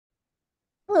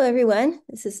Hello, everyone.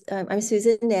 I'm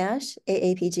Susan Nash,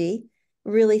 AAPG.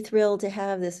 Really thrilled to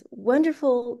have this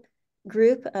wonderful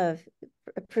group of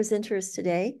presenters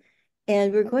today.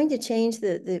 And we're going to change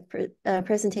the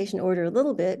presentation order a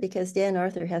little bit because Dan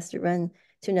Arthur has to run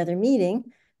to another meeting.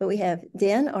 But we have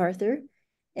Dan Arthur,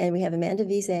 and we have Amanda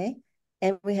Veazey,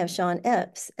 and we have Sean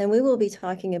Epps. And we will be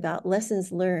talking about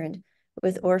lessons learned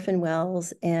with orphan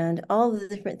wells and all the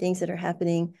different things that are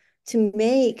happening to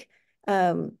make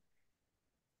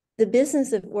the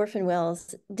business of orphan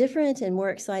wells different and more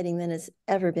exciting than it's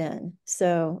ever been.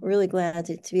 So really glad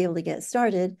to be able to get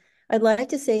started. I'd like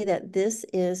to say that this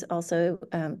is also,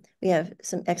 we have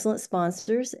some excellent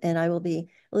sponsors, and I will be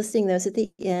listing those at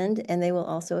the end, and they will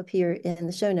also appear in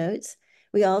the show notes.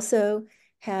 We also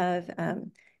have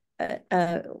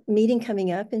a meeting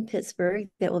coming up in Pittsburgh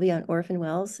that will be on orphan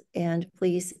wells, and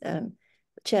please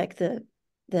check the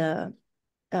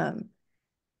um,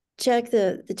 check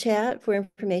the chat for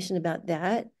information about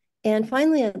that. And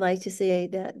finally, I'd like to say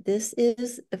that this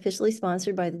is officially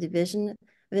sponsored by the Division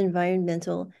of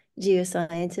Environmental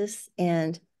Geoscientists,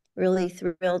 and really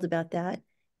thrilled about that.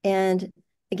 And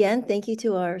again, thank you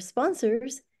to our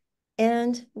sponsors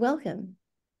and welcome.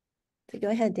 So go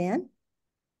ahead, Dan.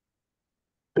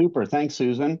 Super. Thanks,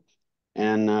 Susan.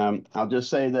 And I'll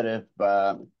just say that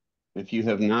if you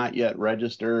have not yet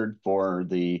registered for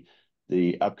the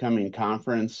upcoming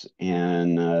conference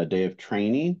and day of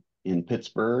training in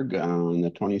Pittsburgh on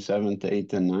the 27th,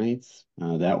 8th, and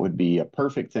 9th, that would be a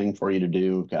perfect thing for you to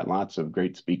do. We've got lots of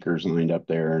great speakers lined up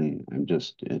there, and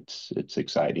it's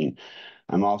exciting.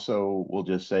 Will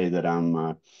just say that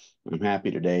I'm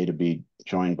happy today to be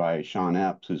joined by Sean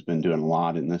Epps, who's been doing a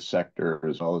lot in this sector,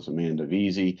 as well as Amanda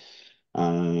Veazey.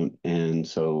 And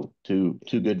so two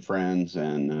good friends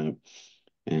and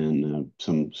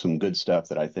some good stuff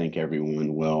that I think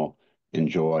everyone will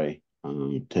enjoy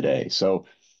today. So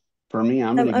for me,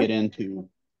 I'm going to I'm, get into.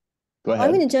 Go I'm ahead.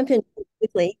 going to jump in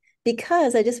quickly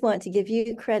because I just want to give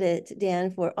you credit,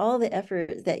 Dan, for all the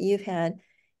effort that you've had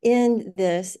in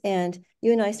this. And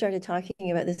you and I started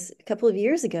talking about this a couple of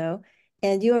years ago,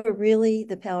 and you are really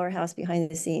the powerhouse behind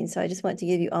the scenes. So I just want to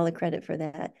give you all the credit for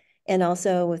that. And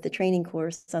also with the training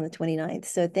course on the 29th.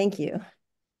 So thank you.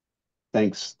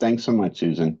 Thanks so much,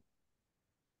 Susan.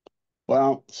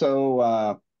 Well, so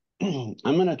I'm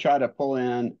going to try to pull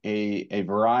in a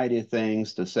variety of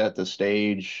things to set the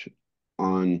stage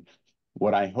on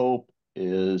what I hope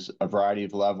is a variety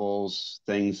of levels,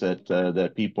 things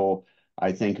that people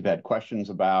I think have had questions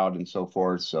about and so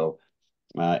forth. So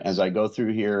as I go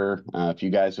through here, if you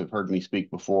guys have heard me speak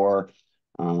before,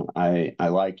 I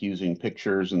like using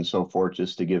pictures and so forth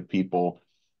just to give people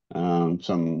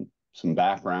some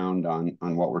background on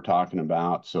what we're talking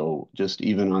about. So just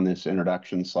even on this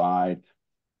introduction slide,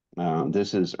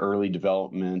 this is early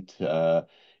development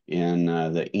in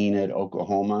the Enid,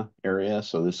 Oklahoma area.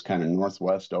 So this is kind of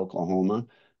northwest Oklahoma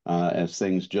as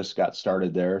things just got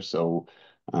started there. So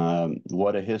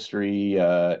what a history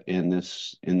in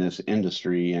this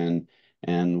industry, and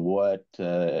what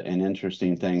an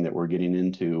interesting thing that we're getting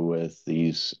into with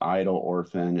these idle,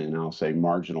 orphan, and I'll say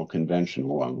marginal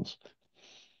conventional wells.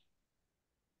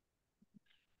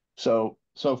 So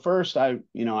first, I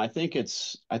think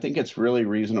it's really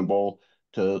reasonable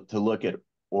to look at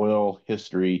oil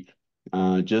history,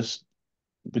 just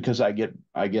because I get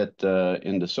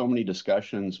into so many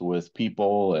discussions with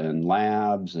people and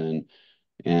labs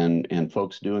and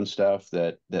folks doing stuff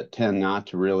that tend not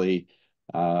to really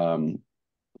um,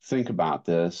 think about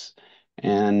this,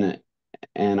 and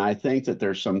I think that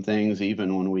there's some things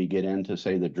even when we get into,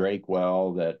 say, the Drake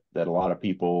well that a lot of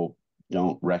people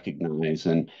don't recognize,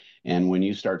 and when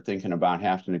you start thinking about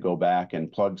having to go back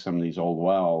and plug some of these old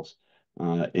wells,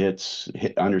 it's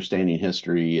understanding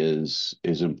history is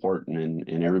important,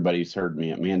 and everybody's heard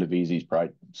me. Amanda Veazey's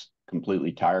probably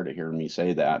completely tired of hearing me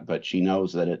say that, but she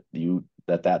knows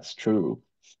that's true.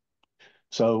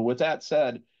 So with that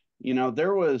said,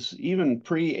 there was even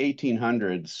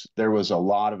pre-1800s, there was a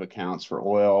lot of accounts for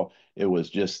oil. It was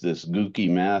just this gooky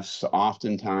mess.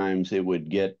 Oftentimes it would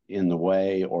get in the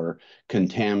way or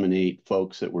contaminate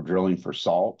folks that were drilling for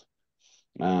salt.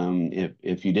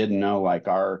 If you didn't know, like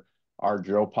our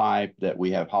drill pipe that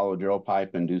we have hollow drill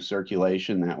pipe and do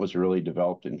circulation, that was really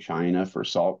developed in China for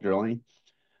salt drilling.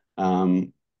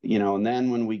 Um, and then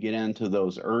when we get into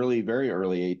those very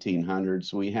early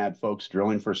 1800s, we had folks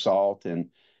drilling for salt in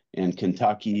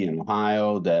Kentucky and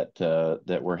Ohio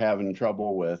that were having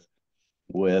trouble with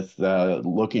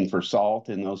looking for salt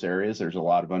in those areas. There's a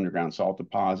lot of underground salt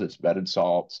deposits, bedded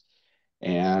salts,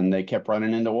 and they kept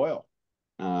running into oil.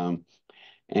 Um,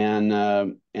 And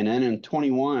then in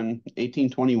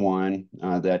 1821,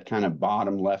 that kind of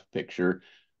bottom left picture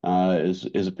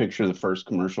is a picture of the first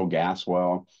commercial gas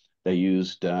well they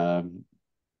used in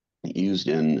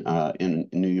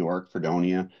New York,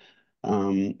 Fredonia.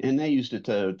 And they used it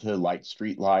to light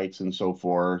street lights and so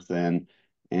forth. And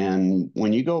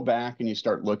when you go back and you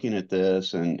start looking at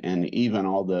this, and even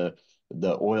all the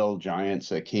oil giants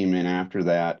that came in after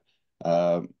that,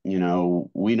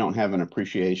 we don't have an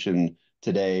appreciation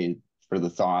today for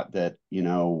the thought that,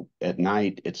 at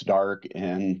night it's dark,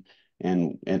 and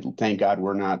thank God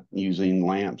we're not using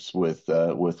lamps with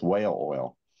whale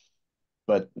oil.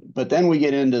 But then we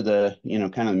get into the,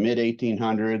 kind of mid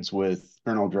 1800s with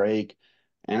Colonel Drake.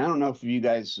 And I don't know if you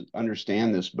guys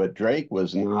understand this, but Drake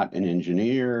was not an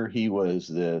engineer. He was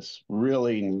this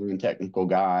really non-technical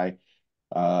guy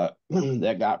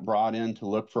that got brought in to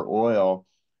look for oil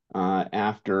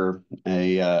after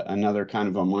another kind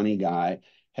of a money guy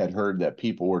had heard that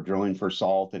people were drilling for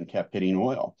salt and kept hitting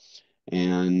oil.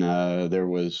 And there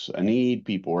was a need.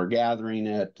 People were gathering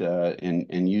it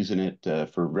and using it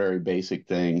for very basic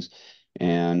things.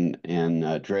 And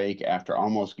Drake, after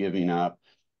almost giving up,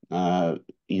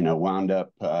 wound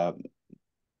up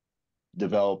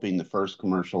developing the first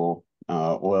commercial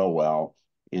oil well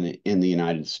in the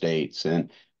United States. And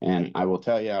I will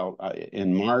tell you,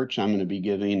 in March, I'm going to be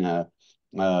giving a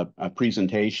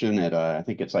presentation at I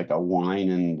think it's like a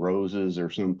wine and roses or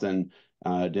something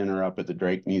dinner up at the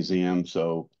Drake Museum.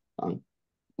 So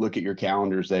look at your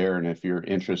calendars there, and if you're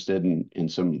interested in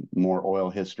some more oil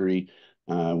history,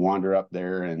 wander up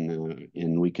there,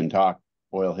 and we can talk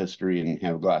oil history and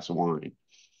have a glass of wine.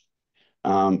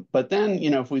 But then,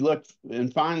 if we look,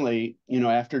 and finally,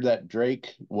 after that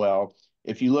Drake well,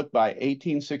 if you look by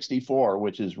 1864,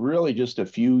 which is really just a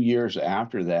few years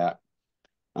after that,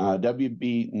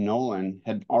 W.B. Nolan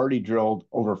had already drilled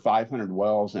over 500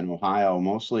 wells in Ohio,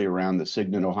 mostly around the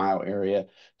Signet, Ohio area.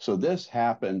 So this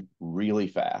happened really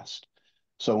fast.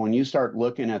 So when you start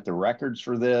looking at the records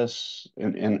for this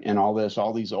and all this,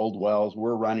 all these old wells,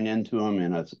 we're running into them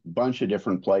in a bunch of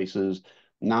different places,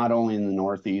 not only in the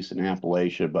Northeast and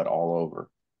Appalachia, but all over.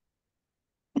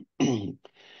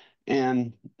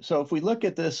 And so if we look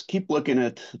at this, keep looking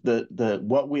at the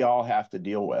what we all have to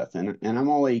deal with, and I'm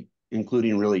only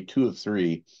including really two of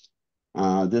three.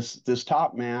 This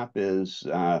top map is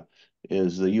the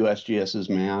USGS's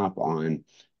map on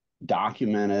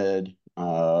documented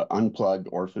unplugged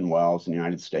orphan wells in the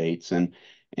United States, and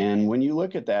when you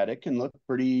look at that, it can look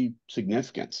pretty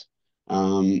significant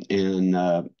in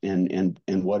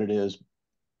what it is.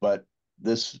 But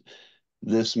this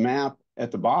map at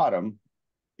the bottom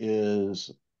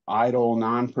is idle,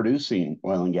 non-producing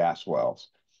oil and gas wells.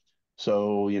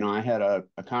 So, I had a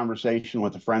conversation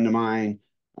with a friend of mine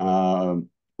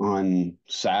on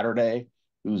Saturday,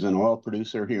 who's an oil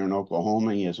producer here in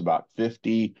Oklahoma. He has about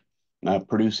 50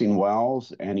 producing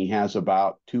wells, and he has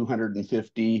about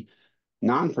 250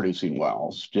 non-producing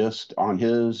wells just on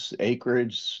his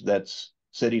acreage that's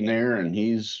sitting there. And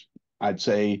he's, I'd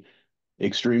say,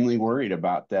 extremely worried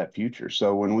about that future.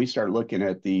 So when we start looking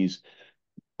at these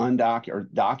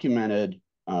documented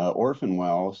orphan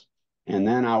wells, and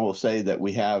then I will say that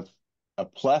we have a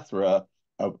plethora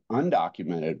of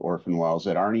undocumented orphan wells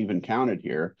that aren't even counted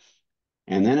here.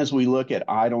 And then as we look at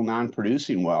idle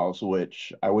non-producing wells,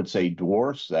 which I would say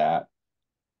dwarfs that.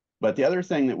 But the other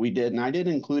thing that we did, and I did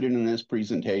include it in this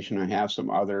presentation, I have some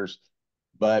others,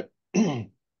 but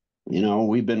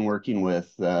we've been working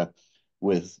with DOE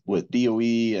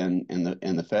and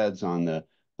the feds on the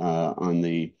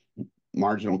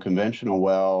marginal conventional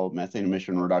well methane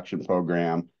emission reduction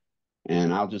program.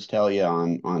 And I'll just tell you,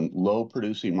 on low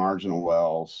producing marginal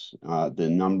wells, the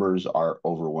numbers are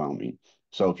overwhelming.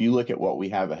 So if you look at what we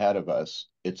have ahead of us,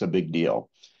 it's a big deal.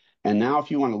 And now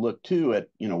if you want to look too at,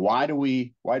 why do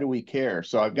we care?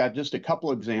 So I've got just a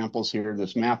couple examples here.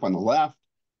 This map on the left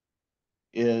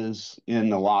is in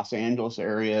the Los Angeles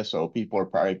area. So people are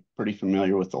probably pretty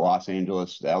familiar with the Los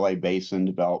Angeles, the LA Basin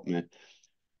development.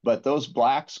 But those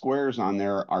black squares on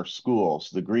there are schools.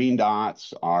 The green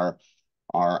dots are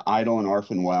idle and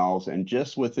orphan wells. And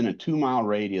just within a 2-mile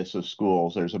radius of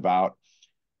schools, there's about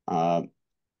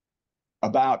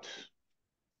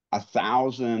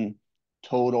 1,000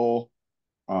 total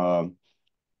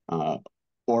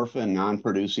orphan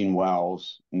non-producing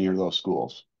wells near those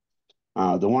schools.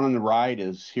 The one on the right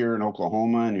is here in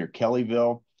Oklahoma near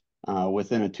Kellyville.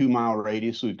 Within a 2-mile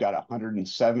radius, we've got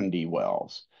 170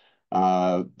 wells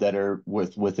that are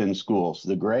within schools.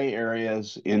 The gray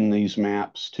areas in these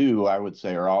maps too, I would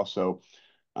say, are also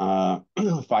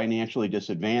financially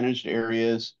disadvantaged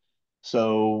areas.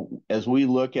 So as we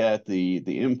look at the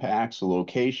impacts, the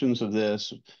locations of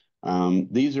this,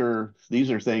 these are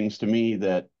things to me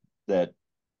that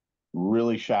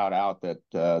really shout out that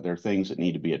they're things that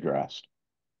need to be addressed.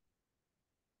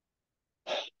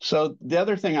 So the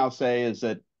other thing I'll say is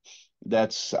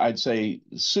that's I'd say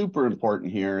super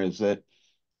important here is that,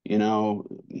 you know,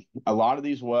 a lot of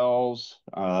these wells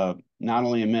not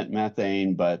only emit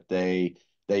methane, but they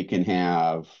can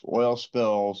have oil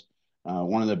spills.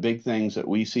 One of the big things that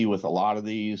we see with a lot of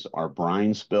these are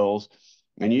brine spills.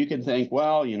 And you can think,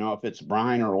 well, you know, if it's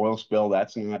brine or oil spill,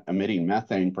 that's not emitting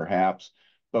methane, perhaps.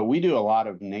 But we do a lot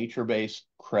of nature-based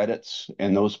credits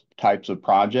in those types of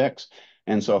projects.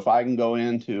 And so if I can go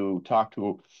in to talk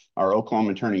to our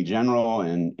Oklahoma Attorney General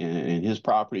and his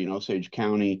property in Osage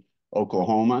County,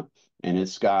 Oklahoma, and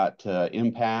it's got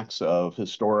impacts of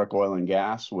historic oil and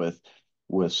gas with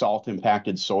salt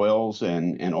impacted soils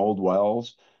and old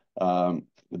wells.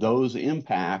 Those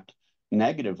impact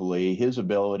negatively his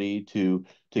ability to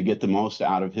get the most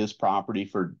out of his property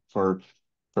for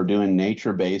doing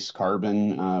nature-based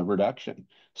carbon reduction.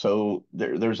 So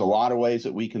there's a lot of ways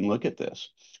that we can look at this.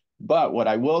 But what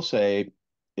I will say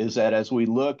is that as we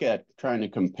look at trying to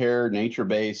compare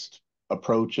nature-based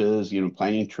approaches, you know,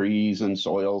 planting trees and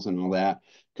soils and all that,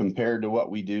 compared to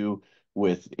what we do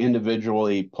with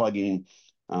individually plugging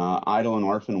idle and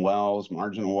orphan wells,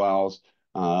 marginal wells,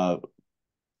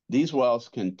 these wells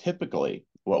can typically,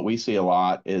 what we see a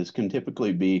lot is can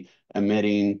typically be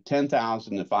emitting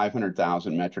 10,000 to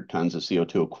 500,000 metric tons of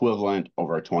CO2 equivalent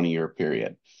over a 20-year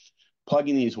period.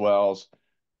 Plugging these wells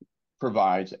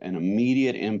provides an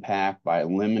immediate impact by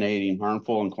eliminating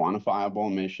harmful and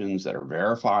quantifiable emissions that are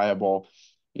verifiable.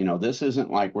 You know, this isn't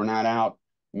like we're not out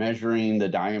measuring the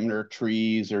diameter of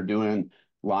trees or doing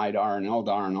LIDAR and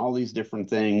LDAR and all these different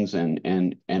things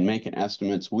and making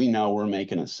estimates. We know we're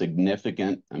making a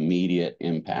significant immediate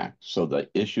impact. So the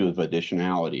issue of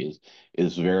additionality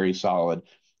is very solid.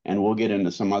 And we'll get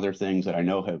into some other things that I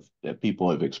know that people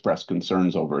have expressed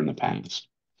concerns over in the past.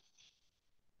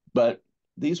 But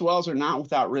these wells are not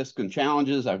without risk and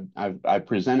challenges. I've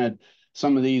presented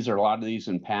some of these or a lot of these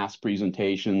in past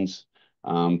presentations,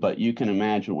 but you can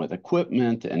imagine with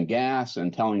equipment and gas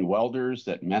and telling welders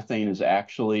that methane is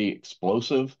actually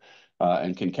explosive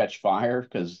and can catch fire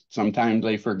because sometimes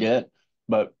they forget.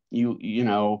 But you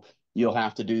know, you'll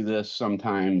have to do this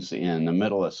sometimes in the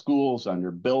middle of schools,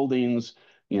 under buildings.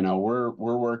 You know, we're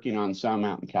working on some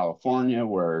out in California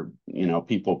where, you know,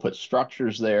 people put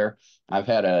structures there. I've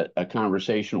had a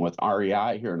conversation with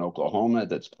REI here in Oklahoma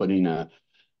that's putting a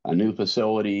new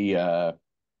facility and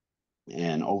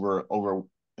over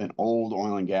an old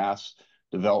oil and gas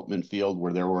development field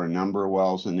where there were a number of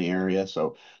wells in the area.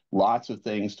 So lots of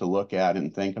things to look at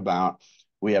and think about.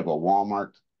 We have a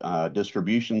Walmart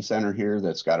distribution center here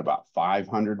that's got about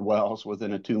 500 wells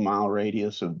within a 2-mile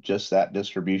radius of just that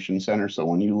distribution center. So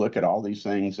when you look at all these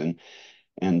things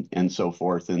and so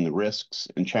forth and the risks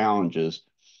and challenges,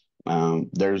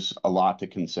 there's a lot to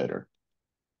consider.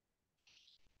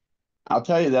 I'll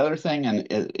tell you the other thing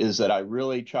is that I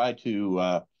really try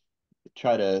to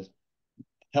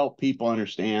help people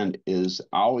understand is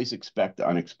always expect the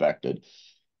unexpected.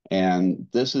 And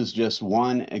this is just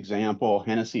one example,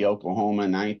 Hennessy, Oklahoma,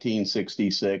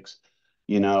 1966,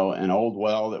 you know, an old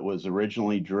well that was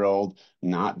originally drilled,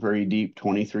 not very deep,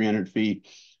 2,300 feet,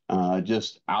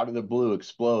 just out of the blue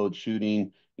explodes,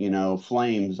 shooting, you know,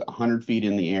 flames 100 feet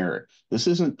in the air. This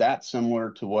isn't that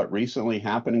similar to what recently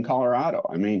happened in Colorado.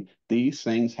 I mean, these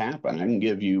things happen. I can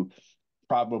give you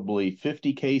probably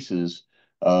 50 cases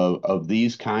of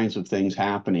these kinds of things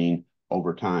happening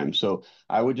over time. So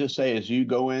I would just say as you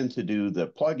go in to do the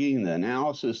plugging, the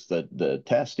analysis, the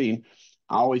testing,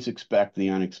 always expect the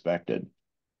unexpected.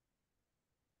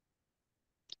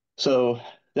 So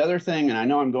the other thing, and I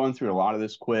know I'm going through a lot of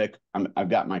this quick, I've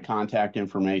got my contact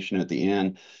information at the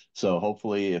end. So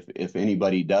hopefully if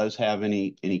anybody does have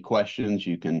any questions,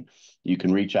 you can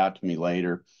reach out to me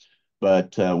later.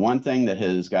 But one thing that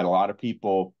has got a lot of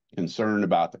people concerned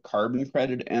about the carbon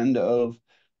credit end of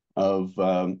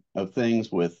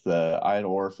things with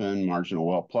idle orphan marginal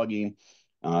well plugging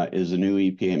is the new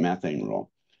EPA methane rule.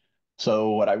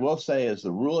 So what I will say is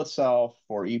the rule itself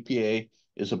for EPA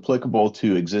is applicable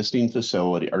to existing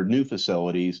facility or new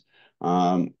facilities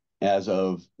as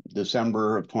of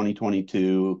December of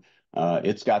 2022.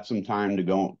 It's got some time to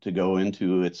go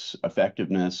into its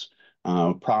effectiveness,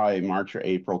 probably March or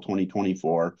April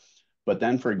 2024. But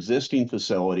then for existing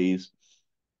facilities,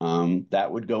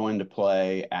 that would go into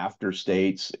play after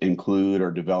states include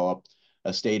or develop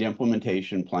a state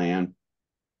implementation plan.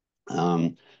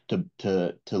 um, to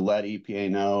let EPA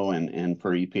know and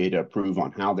for EPA to approve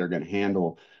on how they're going to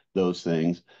handle those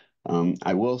things.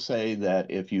 I will say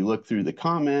that if you look through the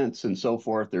comments and so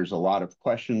forth, there's a lot of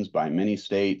questions by many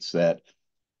states that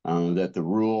that the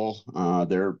rule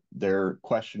they're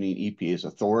questioning EPA's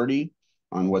authority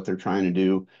on what they're trying to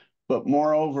do. But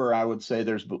moreover, I would say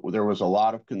there was a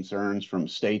lot of concerns from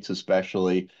states,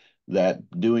 especially, that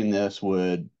doing this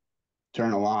would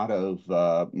turn a lot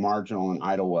of marginal and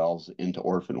idle wells into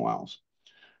orphan wells.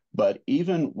 But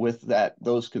even with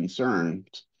those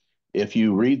concerns, if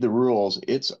you read the rules,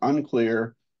 it's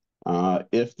unclear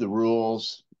if the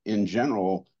rules in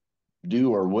general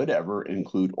do or would ever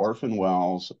include orphan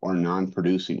wells or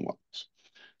non-producing wells.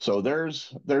 So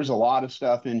there's a lot of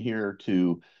stuff in here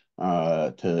to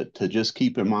just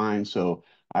keep in mind. So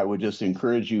I would just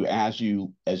encourage you as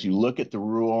you look at the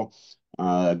rule,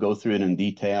 go through it in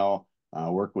detail,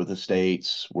 work with the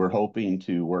states. We're hoping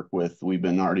to work with. We've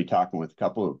been already talking with a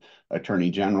couple of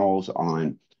attorney generals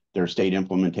on their state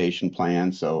implementation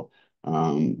plan. So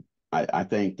I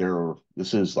think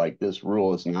this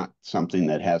rule is not something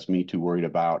that has me too worried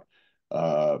about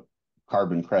uh,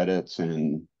 carbon credits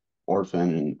and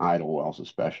orphan and idle wells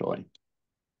especially.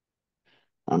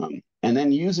 And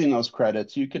then using those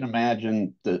credits, you can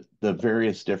imagine the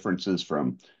various differences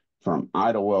from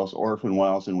idle wells, orphan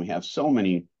wells, and we have so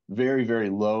many very, very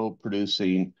low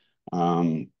producing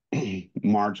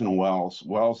marginal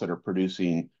wells that are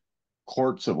producing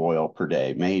quarts of oil per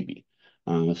day, maybe.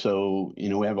 So,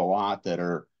 we have a lot that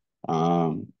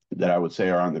I would say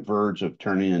are on the verge of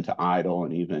turning into idle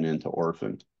and even into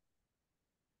orphan.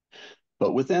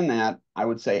 But within that, I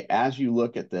would say as you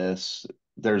look at this,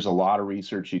 there's a lot of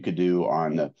research you could do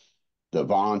on the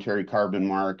voluntary carbon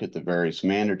market, the various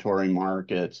mandatory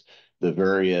markets, the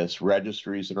various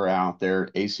registries that are out there.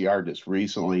 ACR just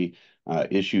recently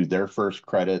issued their first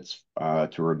credits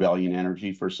to Rebellion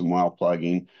Energy for some well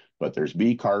plugging, but there's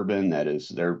B Carbon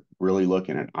they're really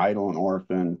looking at idle and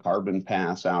orphan, Carbon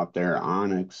Pass out there,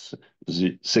 Onyx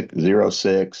 06.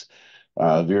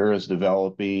 Vera is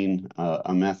developing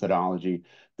a methodology.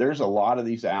 There's a lot of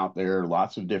these out there,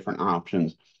 lots of different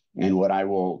options. And what I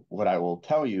will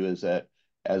tell you is that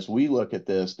as we look at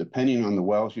this, depending on the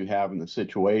wells you have and the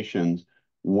situations,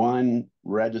 one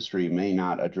registry may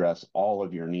not address all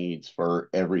of your needs for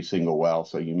every single well.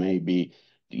 So you may be,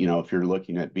 if you're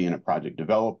looking at being a project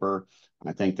developer,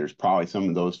 I think there's probably some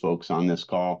of those folks on this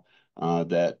call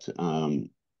that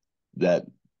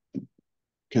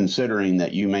considering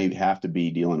that you may have to be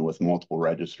dealing with multiple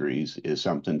registries is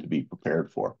something to be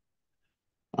prepared for.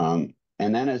 And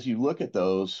then as you look at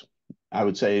those, I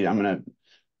would say I'm going to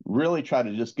really try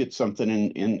to just get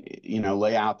something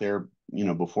lay out there,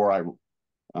 before I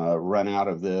run out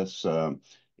of this,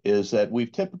 is that we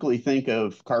typically think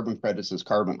of carbon credits as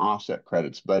carbon offset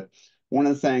credits. But one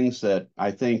of the things that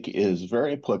I think is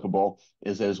very applicable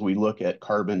is as we look at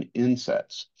carbon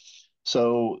insets.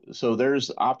 So there's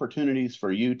opportunities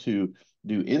for you to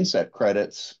do inset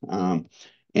credits. And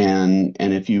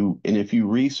if you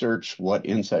research what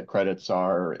inset credits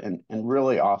are, and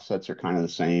really offsets are kind of the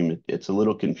same, it's a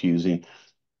little confusing,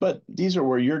 but these are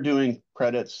where you're doing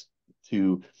credits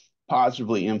to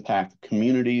positively impact the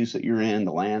communities that you're in,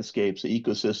 the landscapes, the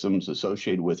ecosystems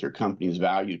associated with your company's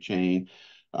value chain,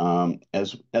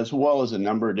 as well as a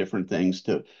number of different things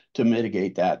to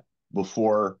mitigate that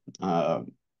before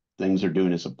things are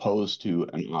doing as opposed to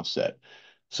an offset.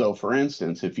 So for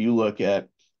instance, if you look at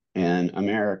in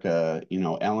America,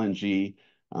 LNG,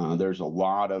 there's a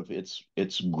lot of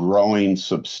it's growing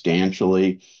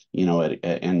substantially,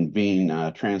 and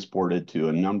being transported to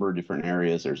a number of different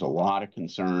areas. There's a lot of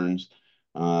concerns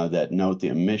that note the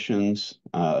emissions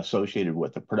associated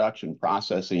with the production,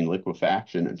 processing,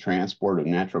 liquefaction, and transport of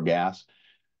natural gas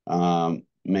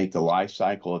make the life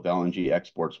cycle of LNG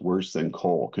exports worse than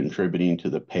coal, contributing to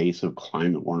the pace of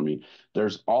climate warming.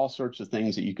 There's all sorts of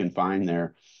things that you can find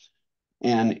there.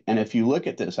 And if you look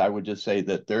at this, I would just say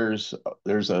that there's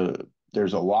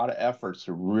a lot of efforts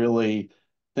to really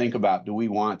think about, do we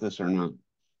want this or not?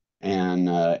 And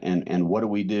what do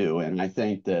we do? And I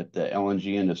think that the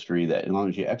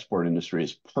LNG export industry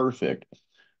is perfect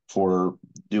for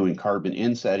doing carbon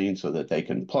insetting so that they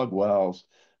can plug wells,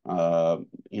 uh,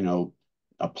 you know,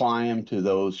 apply them to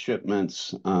those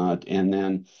shipments, and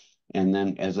then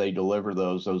as they deliver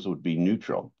those would be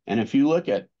neutral. And if you look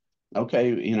at,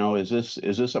 okay, is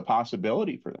this a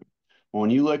possibility for them? Well, when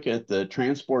you look at the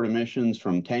transport emissions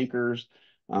from tankers,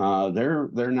 they're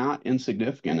not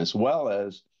insignificant, as well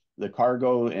as the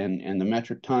cargo and the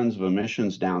metric tons of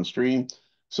emissions downstream.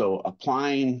 So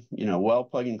applying, well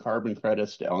plugging carbon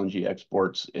credits to LNG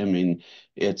exports, I mean,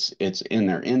 it's in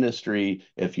their industry.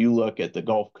 If you look at the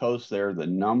Gulf Coast there, the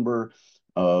number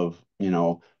of,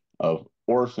 of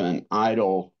orphan,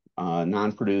 idle,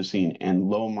 non-producing, and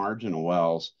low marginal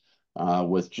wells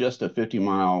with just a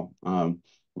 50-mile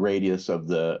radius of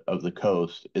the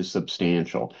coast is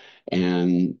substantial.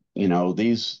 And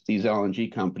these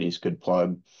LNG companies could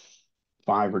plug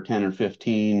 5 or 10 or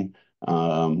 15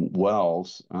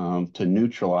 wells to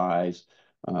neutralize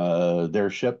their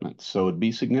shipments. So it'd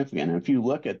be significant. And if you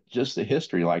look at just the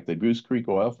history, like the Goose Creek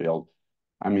oil field,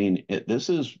 I mean, this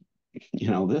is,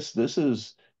 this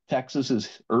is Texas's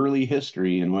early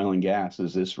history in oil and gas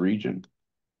is this region.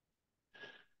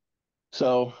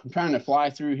 So I'm trying to fly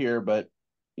through here, but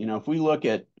if we look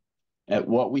at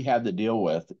what we have to deal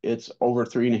with, it's over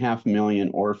 3.5 million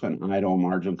orphan, idle,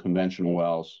 marginal, conventional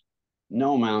wells.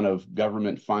 No amount of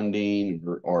government funding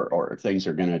or things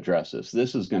are going to address this.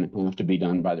 This is going to have to be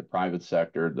done by the private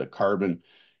sector. The carbon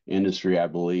industry, I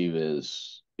believe,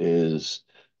 is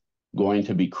going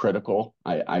to be critical.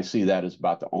 I see that as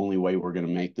about the only way we're going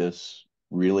to make this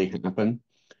really happen.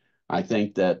 I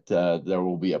think that there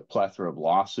will be a plethora of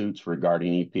lawsuits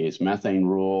regarding EPA's methane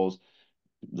rules.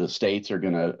 The states are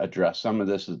going to address some of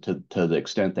this to the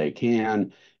extent they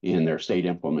can in their state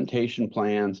implementation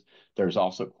plans. There's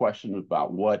also questions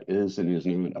about what is and is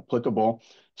not applicable.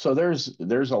 So there's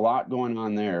a lot going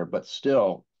on there, but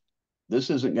still, this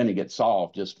isn't going to get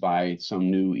solved just by some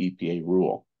new EPA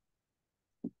rule.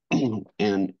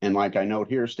 And like I note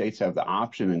here, states have the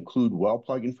option to include well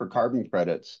plugging for carbon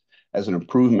credits as an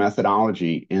approved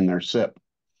methodology in their SIP.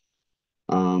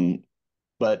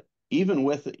 But even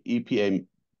with the EPA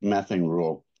methane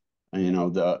rule,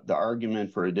 the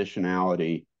argument for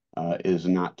additionality is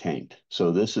not tanked.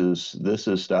 So this is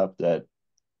stuff that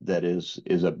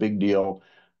is a big deal.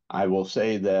 I will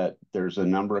say that there's a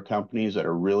number of companies that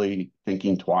are really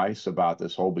thinking twice about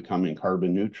this whole becoming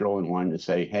carbon neutral and wanting to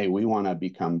say, hey, we want to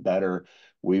become better.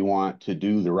 We want to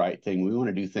do the right thing. We want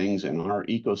to do things in our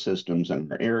ecosystems and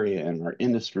our area and our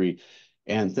industry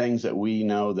and things that we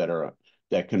know that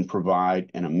can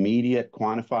provide an immediate,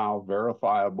 quantifiable,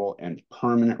 verifiable, and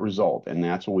permanent result. And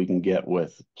that's what we can get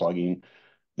with plugging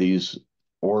these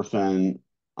orphan,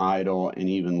 idle, and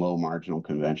even low marginal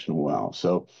conventional wells.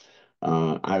 So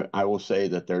I will say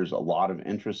that there's a lot of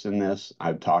interest in this.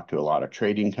 I've talked to a lot of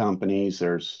trading companies.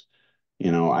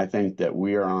 I think that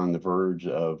we are on the verge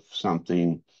of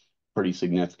something pretty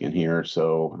significant here.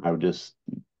 So I would just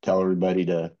tell everybody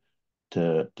to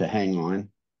hang on.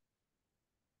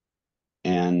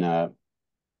 And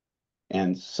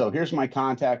so here's my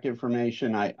contact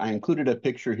information. I included a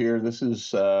picture here. This is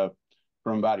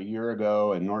from about a year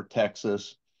ago in North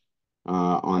Texas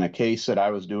on a case that I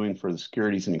was doing for the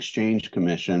Securities and Exchange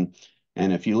Commission.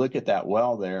 And if you look at that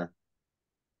well there,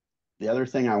 the other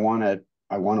thing I want to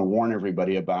warn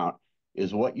everybody about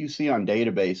is what you see on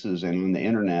databases and on the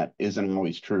internet isn't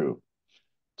always true.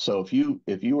 So if you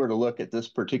were to look at this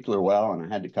particular well, and I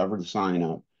had to cover the sign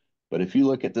up, but if you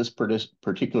look at this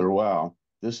particular well,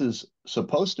 this is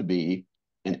supposed to be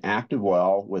an active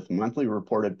well with monthly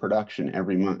reported production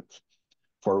every month,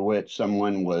 for which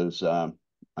someone was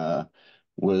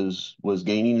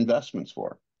gaining investments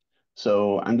for.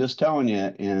 So I'm just telling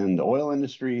you, in the oil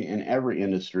industry, in every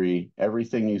industry,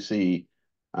 everything you see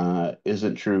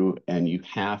isn't true, and you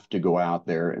have to go out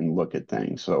there and look at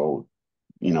things. So,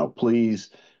 please,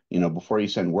 before you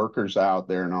send workers out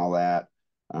there and all that,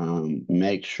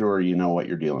 make sure you know what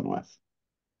you're dealing with.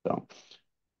 So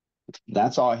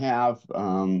that's all I have.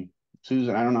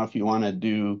 Susan, I don't know if you want to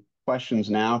do questions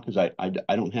now, because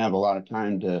I don't have a lot of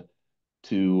time to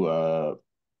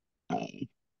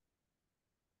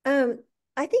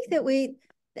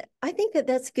I think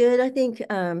that's good. I think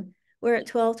we're at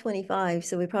 12:25,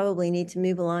 so we probably need to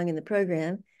move along in the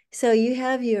program. So you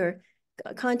have your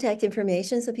contact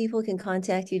information so people can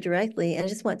contact you directly. And I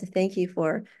just want to thank you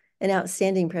for an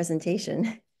outstanding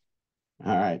presentation.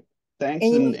 All right. Thanks.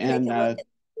 And you may take a look at the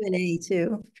Q&A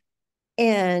too.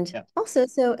 And yeah. also,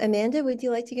 so Amanda, would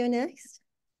you like to go next?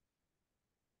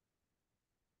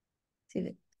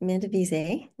 Amanda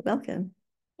Veazey, welcome.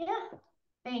 Yeah,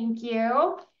 thank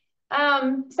you.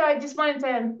 So I just wanted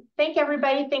to thank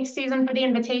everybody. Thanks, Susan, for the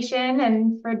invitation,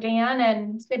 and for Dan,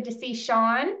 and it's good to see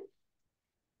Sean.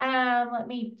 Let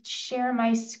me share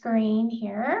my screen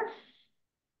here.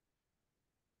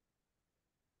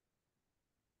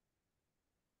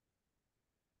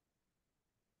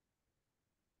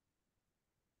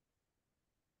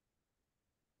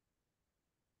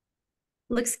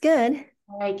 Looks good.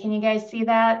 All right, can you guys see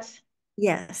that?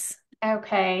 Yes.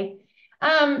 Okay.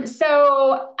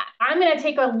 So I'm going to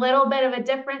take a little bit of a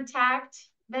different tact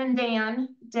than Dan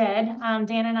did.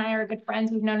 Dan and I are good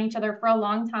friends. We've known each other for a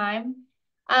long time.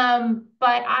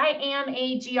 But I am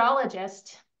a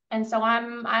geologist. And so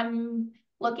I'm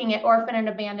looking at orphan and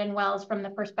abandoned wells from the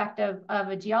perspective of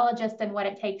a geologist and what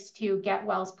it takes to get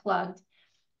wells plugged.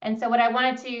 And so what I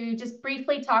wanted to just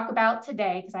briefly talk about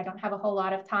today, because I don't have a whole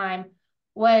lot of time,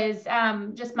 was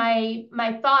just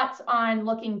my thoughts on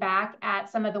looking back at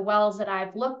some of the wells that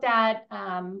I've looked at,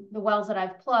 the wells that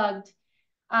I've plugged,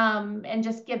 and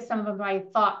just give some of my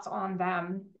thoughts on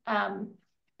them.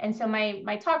 And so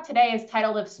my talk today is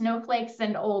titled "Of Snowflakes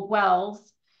and Old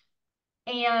Wells."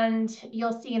 And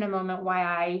you'll see in a moment why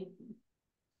I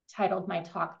titled my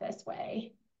talk this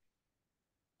way.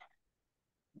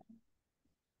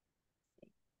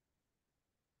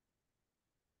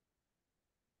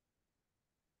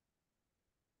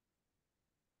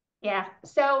 Yeah,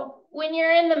 so when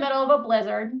you're in the middle of a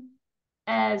blizzard,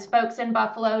 as folks in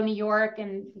Buffalo, New York,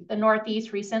 and the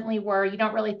Northeast recently were, you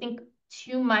don't really think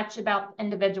too much about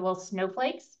individual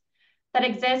snowflakes that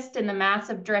exist in the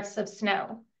massive drifts of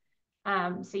snow.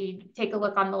 So you take a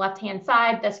look on the left-hand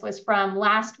side. This was from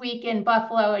last week in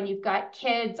Buffalo, and you've got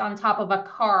kids on top of a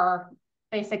car,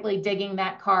 basically digging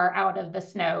that car out of the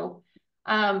snow.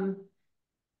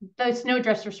 Those snow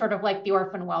drifts are sort of like the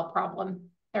orphan well problem.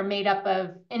 They're made up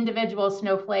of individual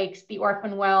snowflakes. The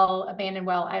orphan well, abandoned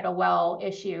well, idle well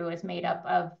issue is made up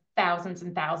of thousands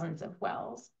and thousands of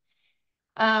wells.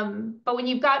 But when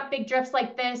you've got big drifts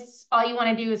like this, all you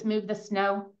want to do is move the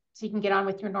snow so you can get on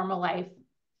with your normal life.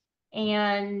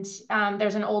 And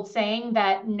there's an old saying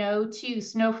that no two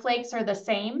snowflakes are the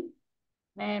same.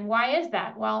 And why is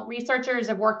that? Well, researchers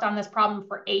have worked on this problem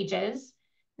for ages.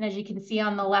 And as you can see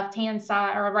on the left-hand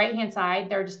side or right-hand side,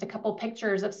 there are just a couple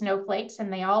pictures of snowflakes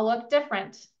and they all look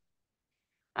different.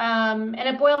 And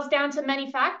it boils down to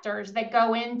many factors that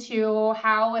go into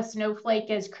how a snowflake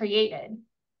is created.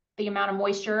 The amount of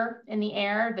moisture in the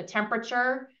air, the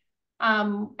temperature,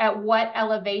 at what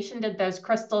elevation did those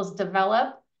crystals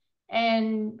develop,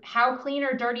 and how clean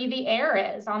or dirty the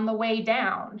air is on the way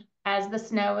down as the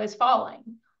snow is falling.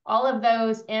 All of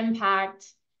those impact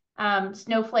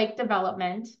snowflake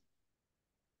development,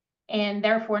 and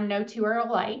therefore no two are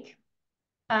alike.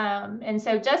 And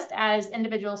so just as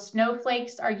individual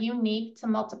snowflakes are unique to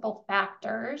multiple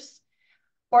factors,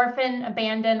 orphan,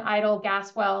 abandoned, idle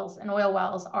gas wells and oil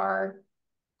wells are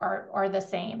the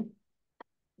same.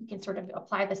 You can sort of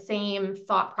apply the same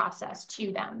thought process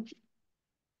to them.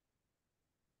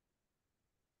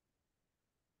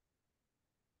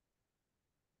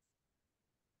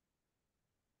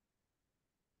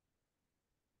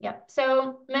 Yep,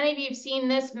 so many of you have seen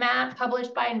this map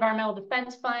published by Environmental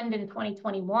Defense Fund in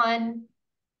 2021.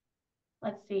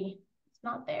 Let's see, it's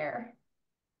not there.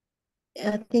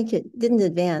 I think it didn't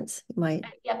advance. It might.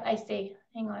 Yep, I see.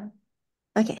 Hang on.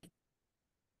 Okay.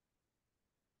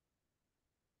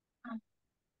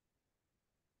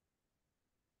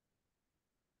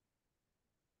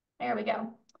 There we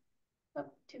go. Oh,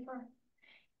 too far.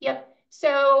 Yep.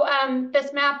 So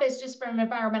this map is just from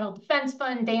Environmental Defense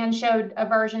Fund. Dan showed a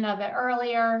version of it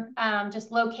earlier,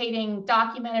 just locating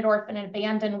documented orphan and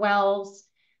abandoned wells.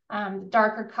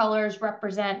 Darker colors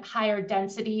represent higher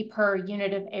density per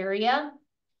unit of area.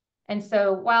 And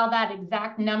so while that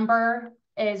exact number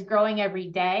is growing every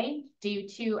day due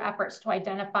to efforts to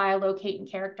identify, locate,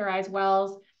 and characterize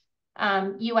wells,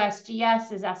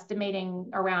 USGS is estimating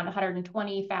around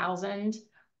 120,000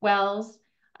 wells.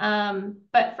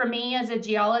 But for me as a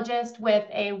geologist with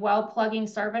a well plugging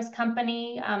service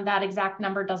company, that exact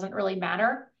number doesn't really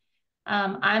matter.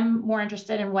 I'm more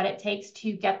interested in what it takes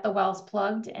to get the wells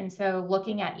plugged. And so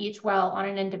looking at each well on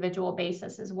an individual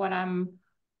basis is what I'm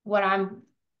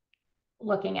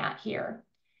looking at here.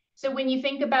 So when you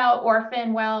think about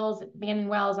orphan wells, abandoned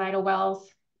wells, idle wells,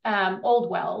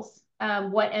 old wells,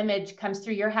 what image comes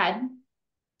through your head?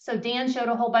 So Dan showed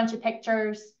a whole bunch of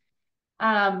pictures.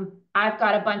 I've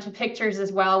got a bunch of pictures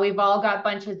as well. We've all got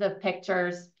bunches of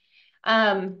pictures.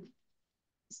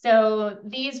 So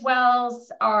these wells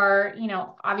are,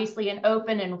 obviously in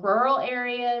open and rural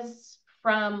areas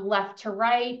from left to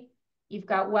right. You've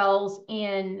got wells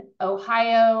in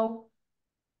Ohio,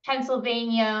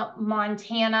 Pennsylvania,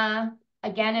 Montana,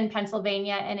 again in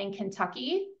Pennsylvania and in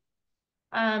Kentucky.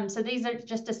 So these are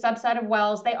just a subset of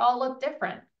wells. They all look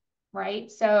different,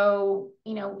 right? So,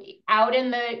 out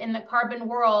in the carbon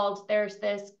world, there's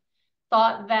this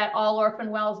thought that all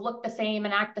orphan wells look the same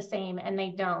and act the same, and they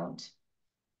don't.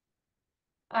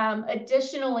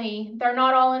 Additionally, they're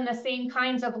not all in the same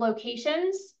kinds of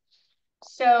locations.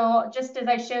 So just as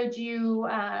I showed you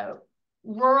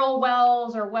rural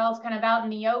wells or wells kind of out in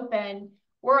the open,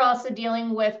 we're also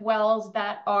dealing with wells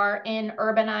that are in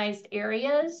urbanized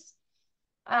areas.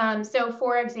 So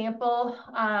for example,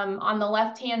 on the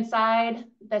left-hand side,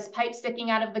 this pipe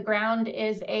sticking out of the ground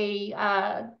is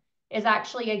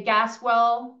actually a gas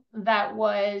well that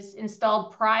was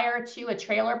installed prior to a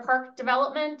trailer park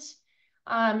development.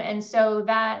 And so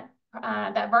that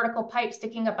vertical pipe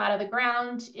sticking up out of the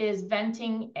ground is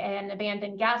venting an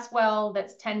abandoned gas well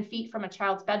that's 10 feet from a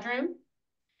child's bedroom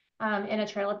in a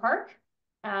trailer park.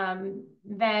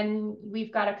 Then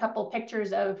we've got a couple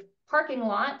pictures of parking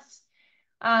lots.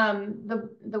 The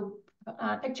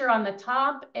picture on the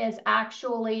top is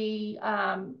actually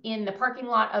in the parking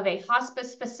lot of a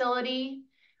hospice facility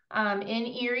in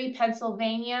Erie,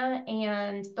 Pennsylvania,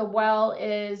 and the well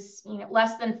is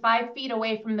less than 5 feet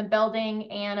away from the building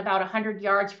and about 100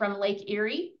 yards from Lake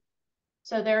Erie.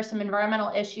 So there are some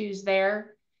environmental issues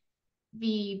there.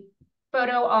 The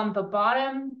photo on the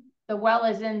bottom, the well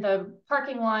is in the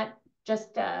parking lot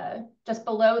just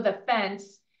below the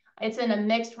fence. It's in a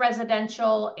mixed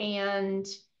residential and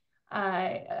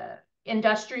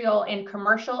industrial and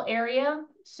commercial area.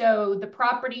 So the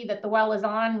property that the well is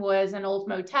on was an old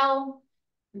motel.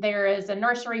 There is a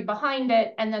nursery behind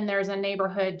it, and then there's a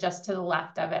neighborhood just to the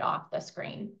left of it off the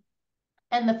screen.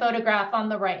 And the photograph on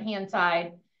the right-hand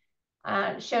side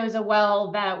shows a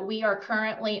well that we are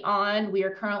currently on. We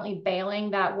are currently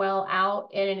bailing that well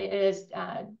out, and it is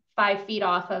 5 feet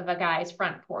off of a guy's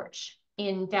front porch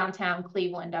in downtown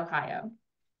Cleveland, Ohio.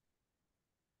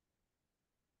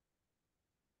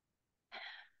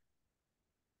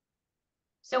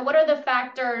 So what are the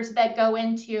factors that go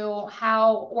into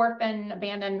how orphan,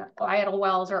 abandoned, idle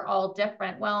wells are all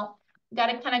different? Well, got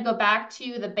to kind of go back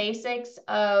to the basics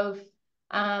of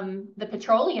the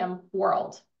petroleum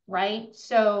world, right?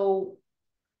 So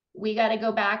we got to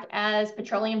go back as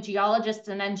petroleum geologists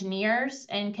and engineers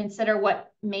and consider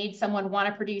what made someone want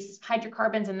to produce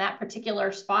hydrocarbons in that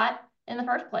particular spot in the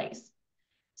first place.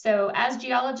 So as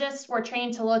geologists, we're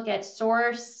trained to look at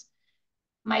source,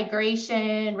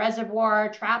 migration, reservoir,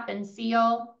 trap, and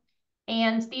seal.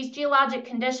 And these geologic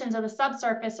conditions of the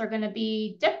subsurface are going to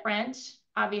be different,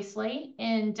 obviously,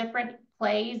 in different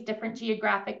plays, different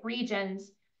geographic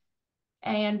regions.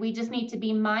 And we just need to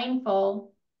be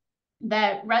mindful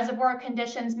that reservoir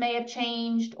conditions may have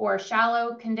changed, or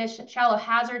shallow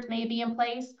hazards may be in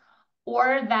place,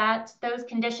 or that those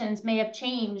conditions may have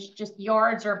changed just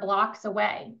yards or blocks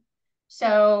away.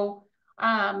 So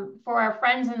for our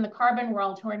friends in the carbon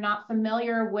world who are not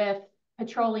familiar with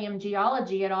petroleum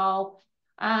geology at all,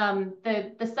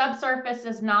 the subsurface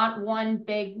is not one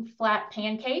big flat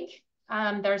pancake.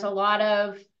 There's a lot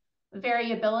of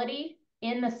variability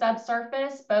in the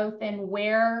subsurface, both in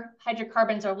where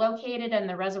hydrocarbons are located and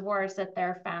the reservoirs that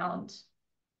they're found.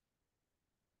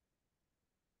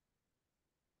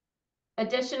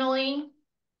 Additionally,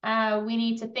 we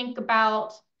need to think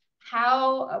about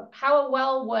how a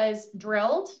well was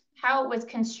drilled, how it was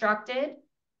constructed,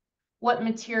 what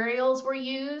materials were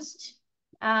used.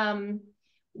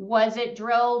 Was it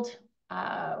drilled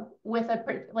with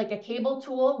a cable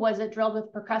tool? Was it drilled with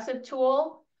a percussive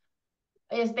tool?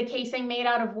 Is the casing made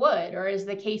out of wood, or is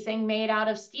the casing made out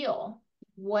of steel?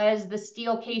 Was the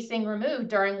steel casing removed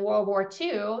during World War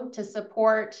II to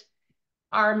support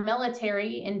our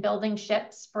military in building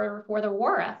ships for the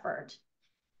war effort?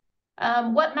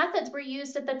 What methods were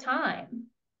used at the time?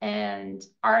 And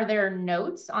are there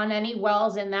notes on any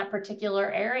wells in that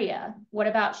particular area? What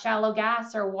about shallow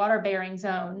gas or water-bearing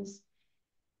zones?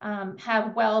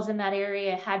 Have wells in that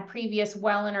area had previous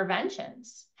well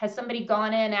interventions? Has somebody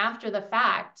gone in after the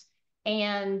fact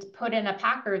and put in a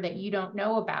packer that you don't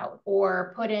know about,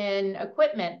 or put in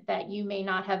equipment that you may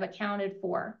not have accounted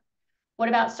for? What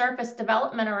about surface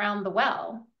development around the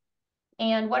well?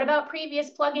 And what about previous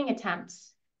plugging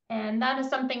attempts? And that is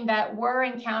something that we're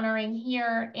encountering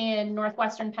here in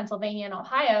northwestern Pennsylvania and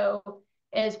Ohio,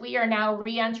 is we are now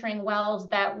re-entering wells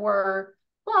that were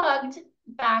plugged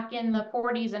back in the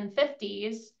 40s and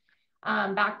 50s,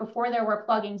 back before there were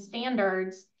plugging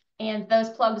standards, and those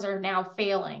plugs are now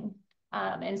failing.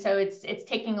 And so it's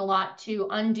taking a lot to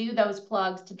undo those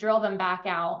plugs, to drill them back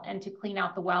out, and to clean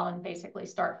out the well and basically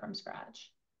start from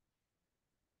scratch.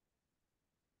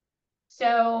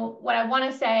 So what I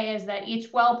want to say is that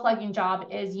each well plugging job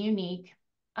is unique.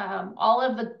 All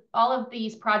of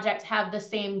these projects have the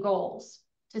same goals: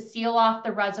 to seal off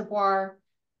the reservoir,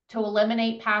 to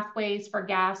eliminate pathways for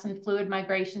gas and fluid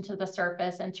migration to the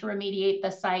surface, and to remediate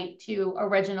the site to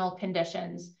original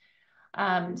conditions,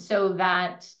 so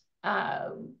that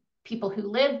people who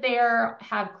live there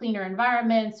have cleaner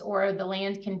environments, or the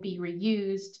land can be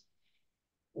reused.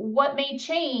 What may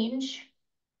change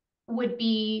would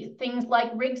be things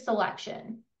like rig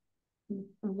selection.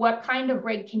 What kind of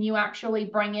rig can you actually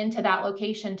bring into that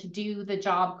location to do the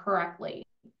job correctly?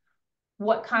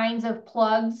 What kinds of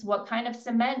plugs, what kind of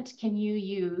cement can you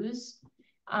use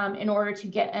in order to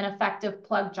get an effective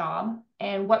plug job?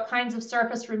 And what kinds of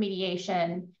surface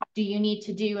remediation do you need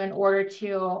to do in order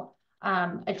to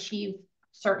achieve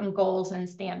certain goals and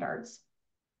standards?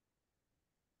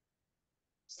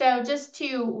 So just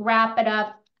to wrap it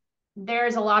up,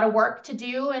 there's a lot of work to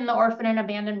do in the orphan and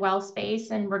abandoned well space,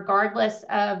 and regardless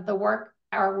of the work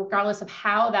or regardless of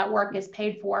how that work is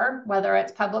paid for, whether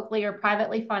it's publicly or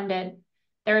privately funded,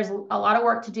 there's a lot of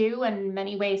work to do and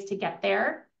many ways to get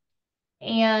there.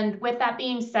 And with that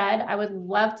being said, I would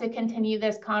love to continue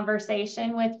this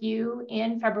conversation with you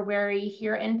in February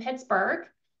here in Pittsburgh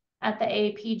at the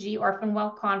APG Orphan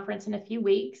Well Conference in a few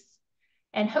weeks.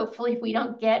 And hopefully we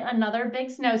don't get another big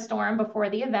snowstorm before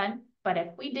the event. But if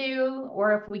we do,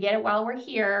 or if we get it while we're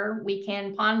here, we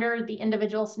can ponder the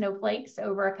individual snowflakes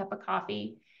over a cup of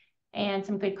coffee and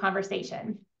some good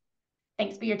conversation.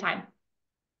 Thanks for your time.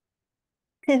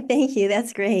 Thank you.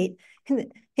 That's great.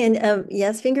 And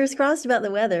yes, fingers crossed about the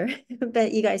weather,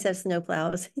 but you guys have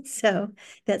snowplows, so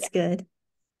that's good.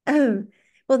 Well,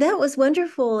 that was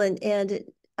wonderful. And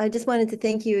I just wanted to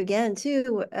thank you again,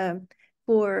 too,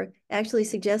 for actually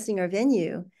suggesting our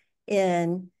venue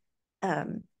in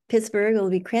Pittsburgh. It'll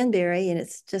be Cranberry, and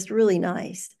it's just really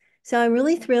nice. So I'm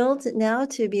really thrilled now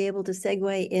to be able to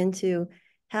segue into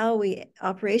how we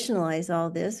operationalize all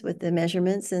this with the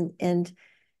measurements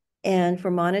and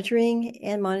for monitoring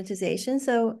and monetization.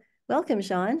 So welcome,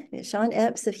 Sean. It's Sean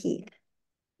Epps of Heath.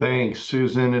 Thanks,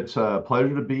 Susan. It's a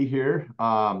pleasure to be here.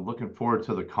 Looking forward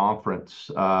to the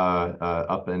conference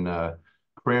up in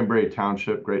Cranberry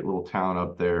Township, great little town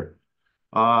up there.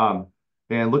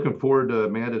 And looking forward to,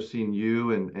 Amanda, seeing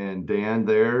you and Dan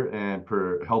there and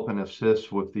for helping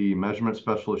assist with the measurement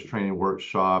specialist training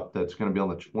workshop that's going to be on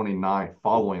the 29th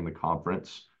following the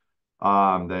conference.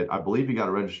 That I believe you got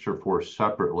to register for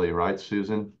separately, right,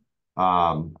 Susan?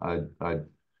 Right.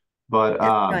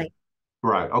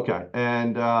 Right. Okay.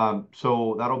 And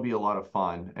so that'll be a lot of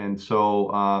fun. And so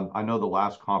I know the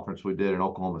last conference we did in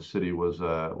Oklahoma City was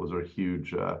a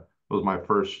huge. It was my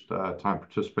first time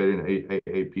participating in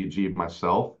APG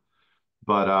myself,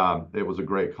 but it was a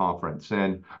great conference.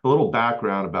 And a little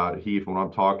background about Heath, what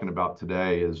I'm talking about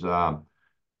today is I'm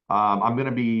going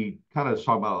to be kind of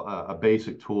talking about a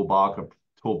basic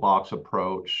toolbox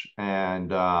approach and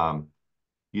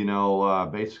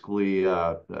basically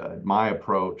my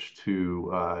approach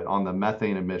to on the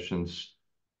methane emissions,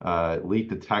 leak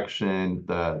detection,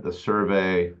 the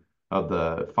survey of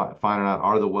finding out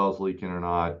are the wells leaking or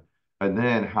not, and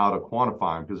then how to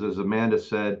quantify them. Because as Amanda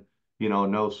said,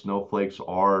 no snowflakes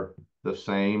are the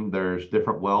same. There's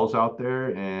different wells out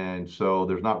there, and so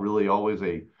there's not really always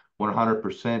a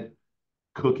 100%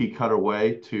 cookie cutter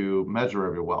way to measure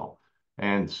every well.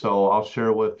 And so I'll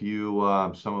share with you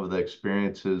some of the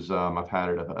experiences I've had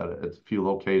at a few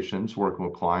locations working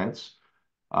with clients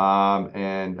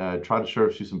and try to share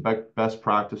with you some best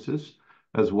practices,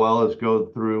 as well as go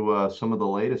through some of the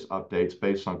latest updates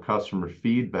based on customer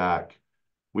feedback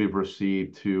we've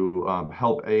received to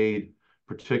help aid,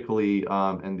 particularly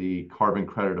in the carbon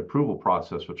credit approval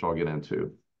process, which I'll get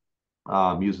into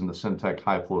using the Syntec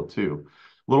High Flow 2.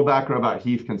 A little background about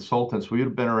Heath Consultants. We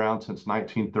have been around since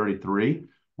 1933.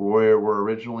 We're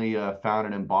originally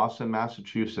founded in Boston,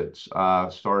 Massachusetts.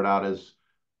 Started out as,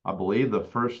 I believe, the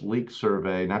first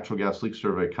natural gas leak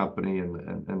survey company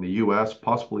in the U.S.,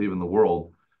 possibly even the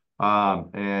world.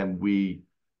 And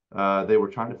they were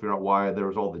trying to figure out why there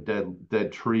was all the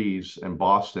dead trees in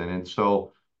Boston. And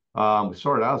so we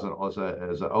started out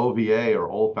as an OVA or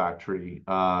olfactory,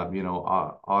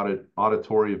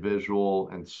 auditory, visual,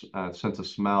 and sense of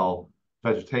smell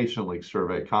vegetation leak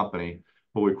survey company.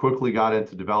 But we quickly got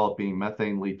into developing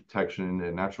methane leak detection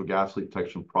and natural gas leak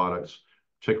detection products,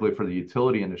 particularly for the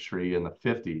utility industry in the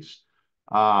 50s.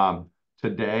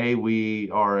 Today, we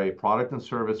are a product and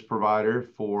service provider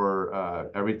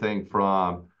for everything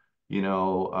from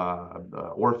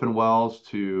orphan wells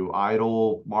to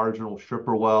idle marginal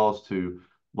stripper wells to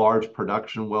large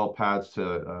production well pads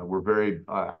to we're very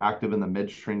active in the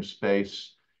midstream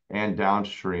space and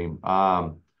downstream.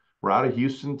 We're out of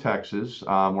Houston, Texas,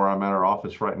 where I'm at our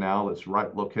office right now. It's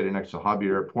right located next to Hobby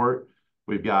Airport.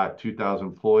 We've got 2,000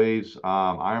 employees.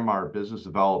 I am our business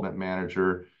development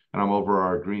manager, and I'm over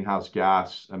our greenhouse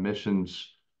gas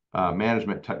emissions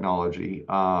management technology.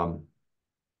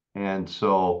 And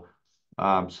so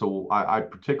I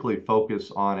particularly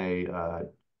focus on a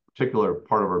particular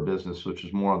part of our business, which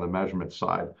is more on the measurement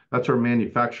side. That's our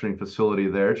manufacturing facility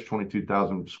there. It's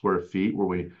 22,000 square feet where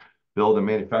we build and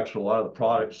manufacture a lot of the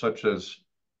products, such as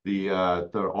the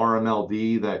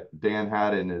RMLD that Dan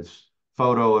had in his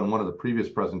photo in one of the previous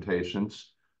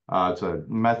presentations. It's a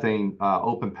methane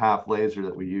open path laser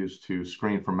that we use to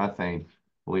screen for methane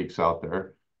leaks out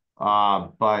there.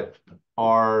 But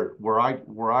where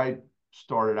I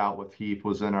started out with Heath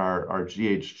was in our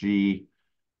GHG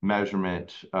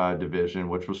measurement division,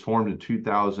 which was formed in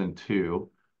 2002.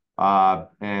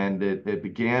 And it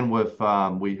began with,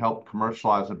 we helped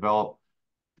commercialize and develop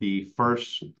the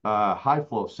first high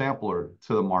flow sampler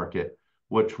to the market,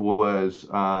 which was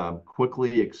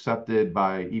quickly accepted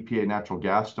by EPA Natural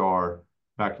Gas Star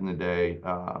back in the day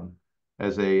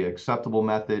as a acceptable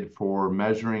method for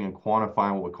measuring and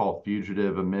quantifying what we call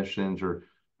fugitive emissions or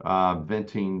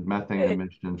venting methane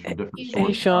emissions from different sources.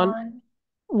 Hey, Sean,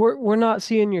 we're not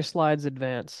seeing your slides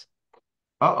advance.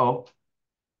 Uh-oh.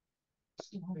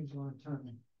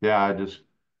 Yeah,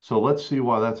 so let's see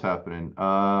why that's happening.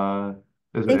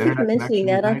 Is it Thank you for internet mentioning connection, you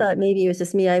that. I think? thought maybe it was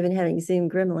just me. I've been having Zoom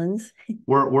gremlins.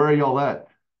 Where are y'all at?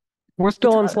 We're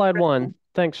still on slide 1.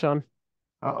 Thanks, Sean.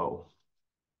 Uh-oh.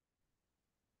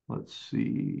 Let's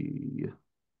see.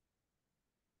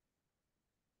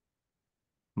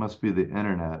 Must be the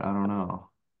internet. I don't know.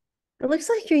 It looks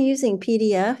like you're using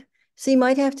PDF, so you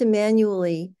might have to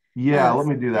manually. Yeah, let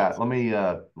me do that. Let me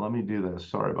do this.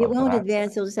 Sorry It about won't that.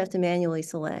 advance. You'll just have to manually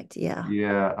select. Yeah.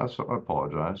 Yeah, I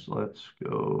apologize. Let's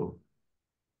go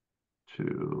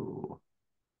to.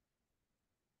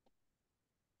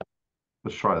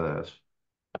 Let's try this.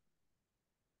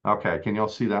 Okay, can y'all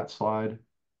see that slide?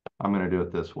 I'm going to do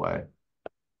it this way.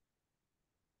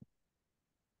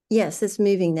 Yes, it's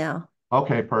moving now.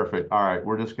 Okay, perfect. All right,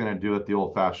 we're just going to do it the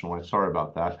old-fashioned way. Sorry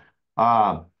about that.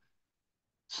 Yeah,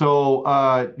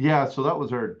 so that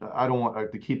was I don't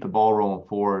want to keep the ball rolling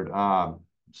forward.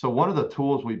 So one of the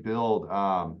tools we build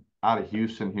out of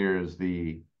Houston here is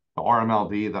the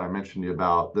RMLD that I mentioned to you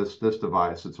about, this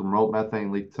device. It's a remote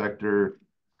methane leak detector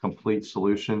complete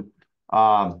solution.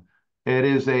 It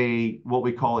is what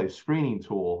we call a screening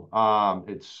tool.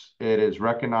 It is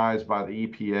recognized by the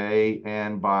EPA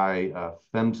and by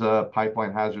PHMSA,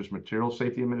 Pipeline Hazardous Materials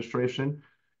Safety Administration.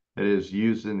 It is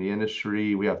used in the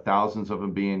industry. We have thousands of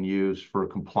them being used for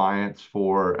compliance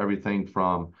for everything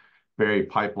from buried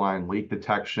pipeline leak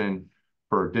detection,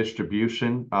 for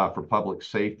distribution, for public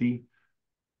safety,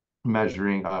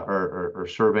 measuring or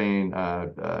surveying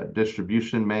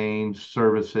distribution mains,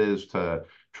 services to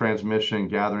transmission,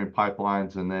 gathering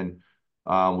pipelines. And then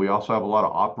we also have a lot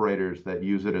of operators that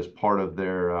use it as part of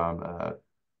their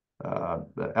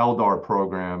the LDAR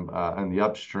program and the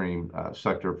upstream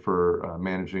sector for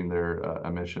managing their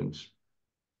emissions.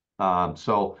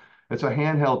 So it's a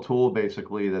handheld tool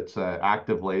basically that's an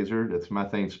active laser that's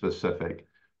methane specific,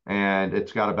 and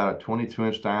it's got about a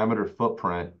 22-inch diameter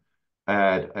footprint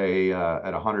at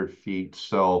 100 feet.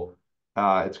 So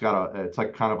it's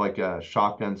like kind of like a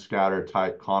shotgun scatter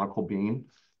type conical beam,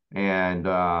 and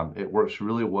it works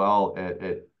really well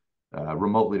at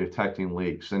remotely detecting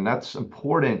leaks. And that's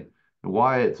important. And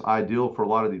why it's ideal for a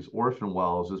lot of these orphan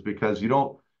wells is because you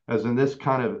don't, as in this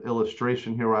kind of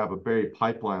illustration here, where I have a buried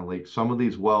pipeline leak, some of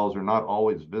these wells are not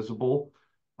always visible.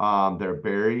 They're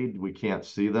buried. We can't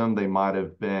see them. They might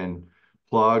have been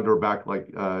plugged, or back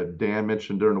like Dan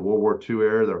mentioned during the World War II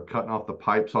era, they're cutting off the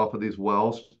pipes off of these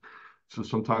wells. So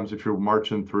sometimes if you're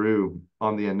marching through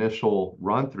on the initial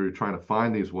run through trying to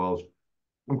find these wells,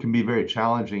 it can be very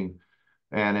challenging.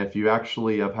 And if you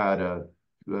actually have had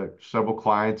several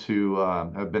clients who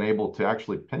have been able to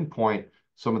actually pinpoint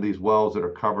some of these wells that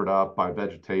are covered up by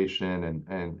vegetation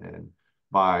and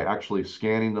by actually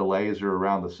scanning the laser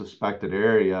around the suspected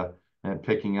area and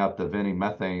picking up the venting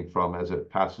methane from as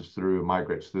it passes through,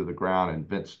 migrates through the ground and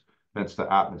vents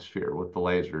the atmosphere with the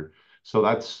laser. So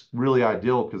that's really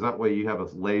ideal because that way you have a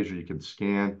laser you can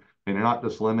scan, and you're not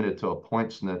just limited to a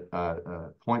point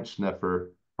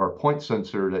sniffer or a point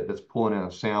sensor that's pulling in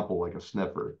a sample like a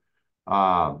sniffer.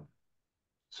 So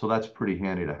that's pretty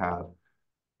handy to have.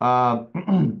 A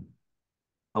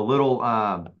little,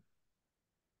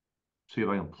 see if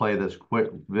I can play this quick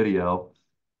video.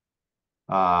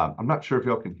 I'm not sure if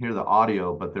y'all can hear the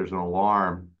audio, but there's an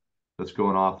alarm that's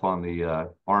going off on the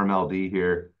RMLD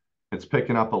here. It's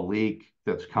picking up a leak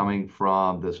that's coming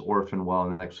from this orphan well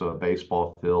next to a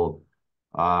baseball field.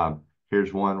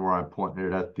 Here's one where I'm pointing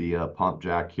it at the pump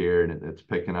jack here, and it's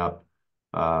picking up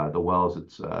the wells.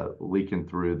 It's leaking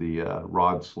through the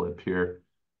rod slip here.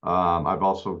 I've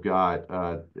also got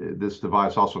this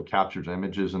device also captures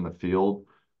images in the field.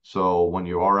 So when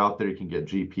you are out there, you can get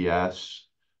GPS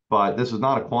but this is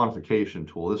not a quantification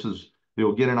tool. This is,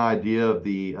 you'll get an idea of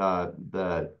the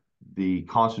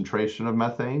concentration of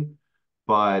methane,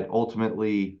 but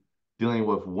ultimately dealing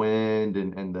with wind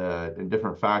and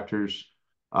different factors,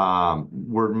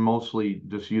 we're mostly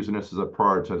just using this as a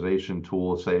prioritization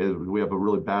tool. Say we have a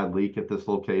really bad leak at this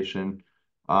location,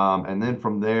 and then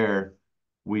from there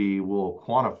we will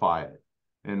quantify it,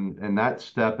 and that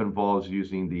step involves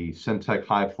using the Syntec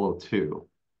High Flow 2,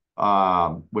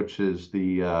 which is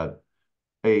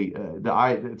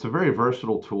it's a very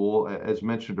versatile tool. As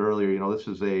mentioned earlier, you know, this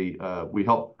is we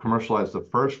helped commercialize the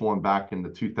first one back in the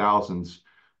 2000s,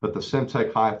 but the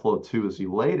Syntec High Flow 2 is the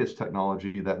latest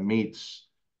technology that meets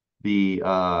the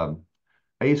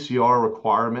ACR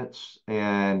requirements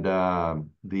and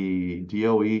the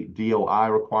DOI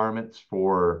requirements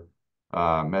for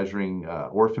measuring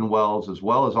orphan wells, as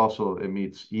well as also it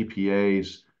meets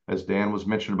EPA's, as Dan was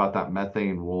mentioning about that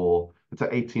methane rule. It's an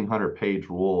 1,800-page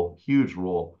rule, huge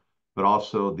rule, but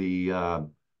also the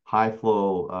high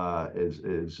flow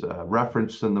is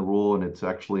referenced in the rule, and it's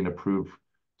actually an approved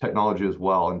technology as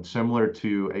well. And similar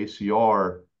to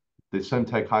ACR, the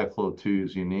Syntec High Flow 2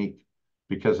 is unique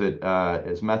because it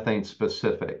is methane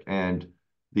specific. And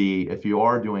if you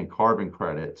are doing carbon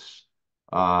credits,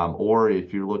 or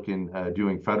if you're looking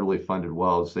doing federally funded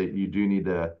wells, that you do need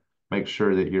to make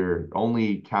sure that you're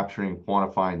only capturing and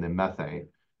quantifying the methane.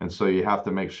 And so you have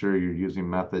to make sure you're using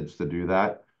methods to do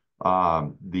that.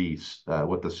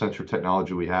 With the sensor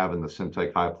technology we have in the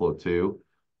Syntec High Flow 2,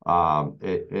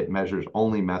 it measures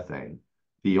only methane.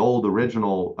 The old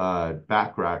original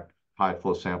backrack high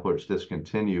flow sampler, it's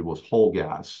discontinued, was whole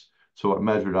gas. So it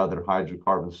measured other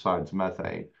hydrocarbons besides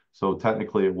methane. So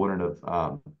technically it wouldn't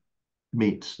have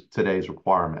meets today's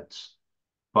requirements.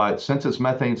 But since it's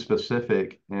methane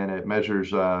specific and it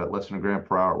measures less than a gram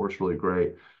per hour, it works really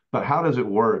great. But how does it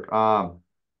work?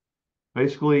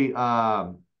 Basically,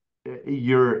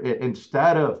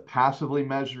 instead of passively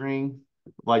measuring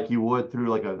like you would through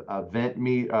like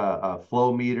a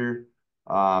flow meter,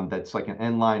 that's like an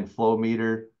inline flow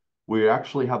meter, we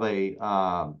actually have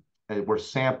we're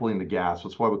sampling the gas.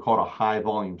 That's why we call it a high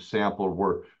volume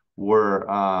sampler. We're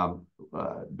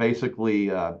basically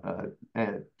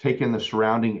taking the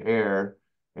surrounding air,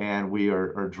 and we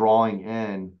are drawing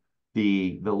in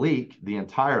the leak, the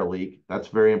entire leak. That's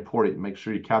very important. Make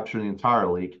sure you capture the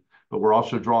entire leak, but we're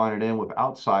also drawing it in with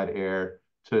outside air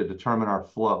to determine our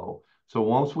flow. So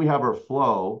once we have our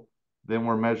flow, then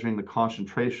we're measuring the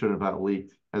concentration of that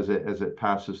leak as it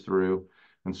passes through.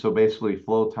 And so basically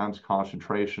flow times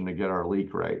concentration to get our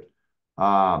leak rate.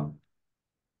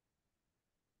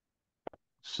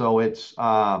 So it's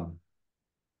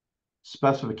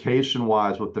specification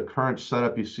wise, with the current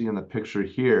setup you see in the picture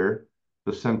here,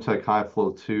 the Syntec High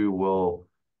Flow 2 will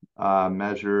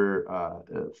measure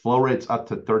flow rates up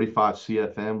to 35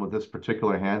 CFM with this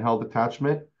particular handheld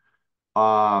attachment.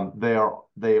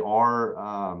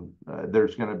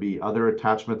 There's going to be other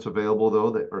attachments available though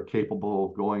that are capable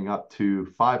of going up to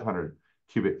 500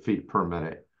 cubic feet per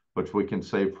minute, which we can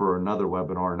save for another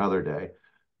webinar another day.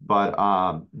 But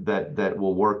that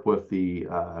will work with the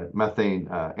methane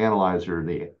analyzer,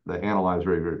 the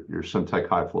analyzer of your Syntec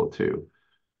High Flow 2.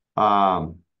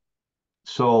 But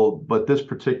this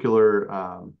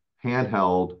particular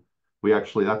handheld,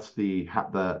 that's the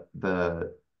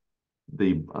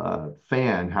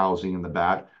fan housing in the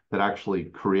back that actually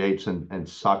creates and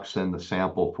sucks in the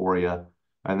sample for you.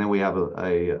 And then we have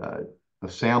a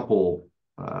sample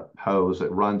hose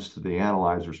that runs to the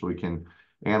analyzer, so we can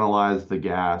analyze the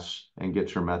gas and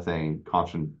get your methane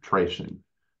concentration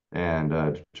and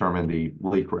determine the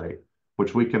leak rate,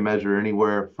 which we can measure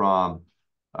anywhere from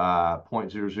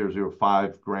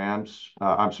 0.0005 grams,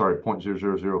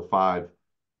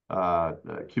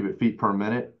 0.0005 cubic feet per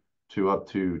minute to up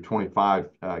to 25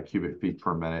 cubic feet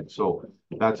per minute. So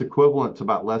that's equivalent to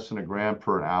about less than a gram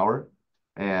per hour.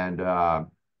 And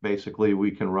basically we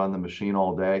can run the machine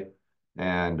all day,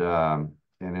 and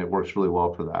it works really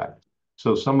well for that.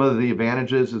 So some of the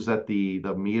advantages is that the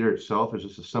meter itself is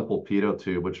just a simple pitot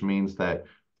tube, which means that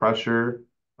pressure,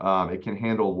 it can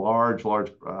handle large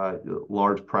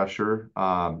pressure.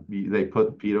 They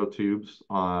put pitot tubes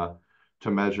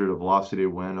to measure the velocity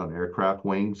of wind on aircraft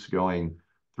wings going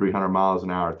 300 miles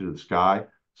an hour through the sky.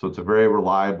 So it's a very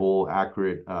reliable,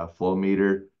 accurate flow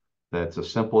meter that's a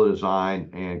simple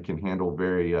design and can handle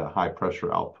very high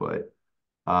pressure output.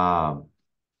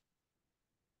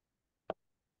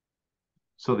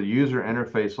 So the user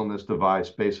interface on this device,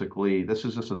 basically, this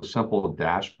is just a simple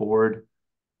dashboard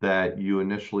that you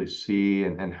initially see,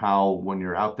 and how when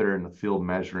you're out there in the field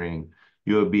measuring,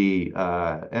 you would be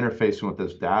interfacing with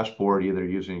this dashboard, either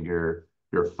using your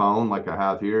your phone, like I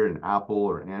have here, an Apple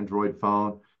or Android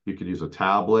phone. You could use a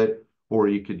tablet, or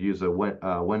you could use a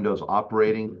Windows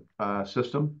operating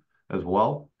system as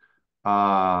well.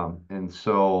 And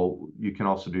so you can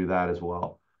also do that as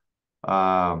well.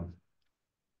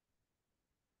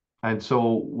 And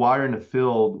so while you're in the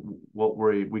field, what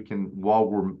we can, while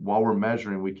we're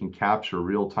measuring, we can capture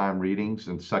real-time readings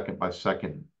and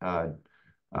second-by-second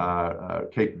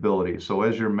capability. So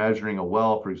as you're measuring a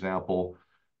well, for example,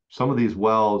 some of these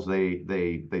wells,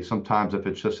 they sometimes, if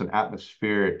it's just an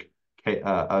atmospheric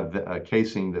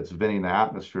casing that's venting the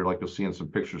atmosphere, like you'll see in some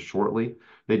pictures shortly,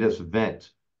 they just vent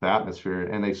the atmosphere,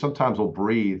 and they sometimes will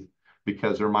breathe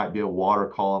because there might be a water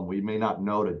column. We may not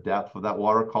know the depth of that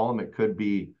water column. It could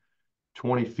be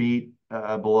 20 feet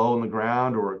below in the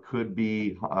ground, or it could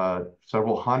be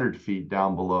several hundred feet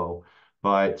down below.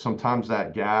 But sometimes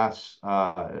that gas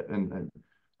and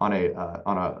on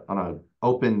a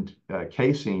opened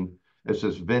casing is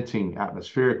just venting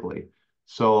atmospherically.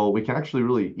 So we can actually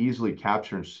really easily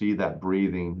capture and see that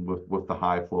breathing with the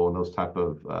high flow and those type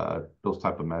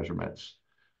of measurements.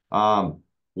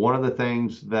 One of the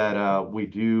things that we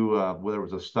do, there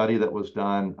was a study that was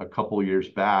done a couple of years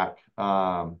back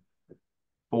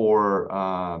for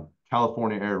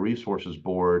California Air Resources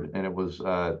Board, and it was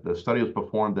the study was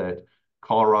performed at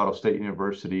Colorado State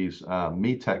University's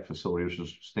METEC facility,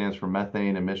 which stands for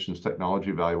Methane Emissions Technology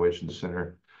Evaluation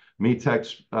Center.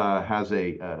 METEC has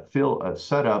a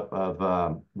setup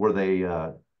of where they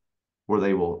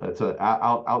will, it's an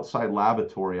outside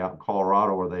laboratory out in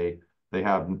Colorado where they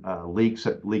have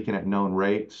leaking at known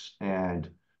rates, and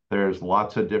there's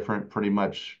lots of different, pretty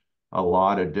much a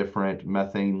lot of different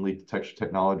methane leak detection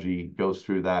technology goes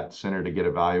through that center to get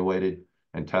evaluated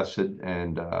and tested.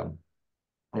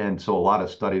 And so a lot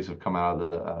of studies have come out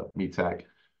of the METEC.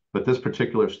 But this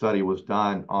particular study was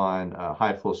done on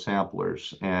high flow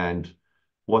samplers. And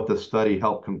what the study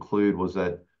helped conclude was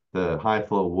that the high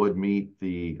flow would meet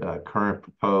the current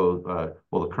proposed,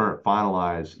 the current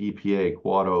finalized EPA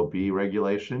Quad OB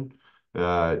regulation,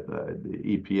 the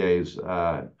EPA's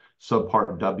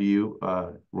Subpart W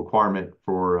requirement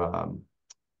for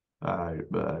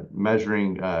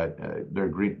measuring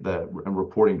and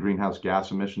reporting greenhouse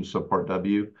gas emissions, Subpart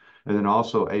W, and then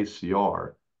also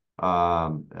ACR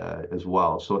as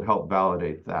well. So it helped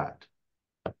validate that.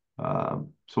 So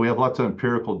we have lots of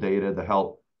empirical data to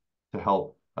help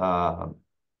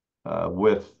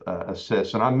with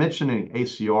assist. And I'm mentioning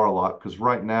ACR a lot because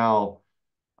right now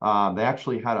they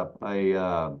actually had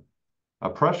a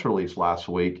press release last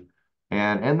week.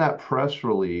 And in that press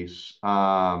release,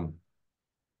 it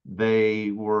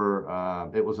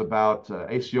was about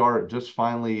ACR just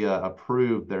finally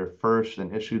approved their first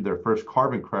and issued their first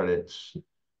carbon credits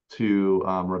to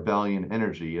Rebellion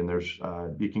Energy. And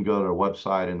you can go to their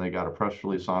website and they got a press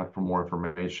release on it for more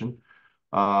information.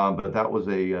 But that was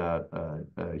a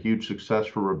huge success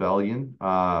for Rebellion.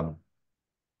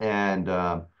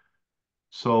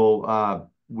 So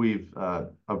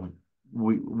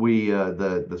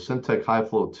the Syntec High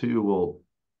Flow 2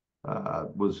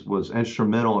 was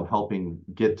instrumental in helping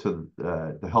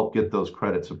to help get those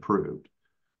credits approved.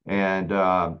 And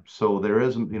so there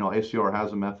is, ACR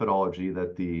has a methodology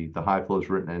that the high flow is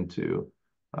written into.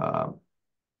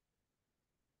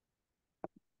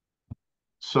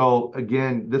 So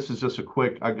again, this is just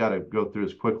I got to go through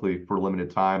this quickly for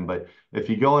limited time, but if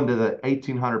you go into the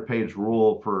 1,800-page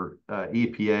rule for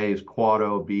EPA's Quad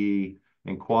OB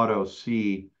and Quad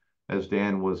OC, as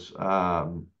Dan was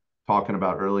talking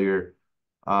about earlier,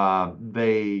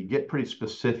 they get pretty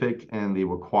specific in the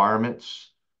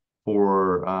requirements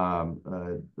for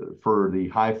the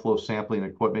high flow sampling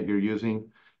equipment you're using,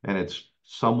 and it's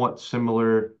somewhat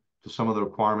similar to some of the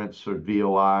requirements for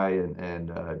VOI and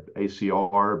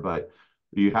ACR, but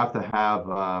you have to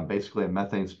have basically a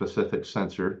methane specific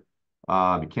sensor.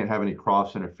 You can't have any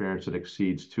cross interference that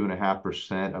exceeds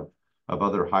 2.5% of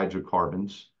other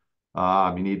hydrocarbons.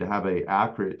 You need to have an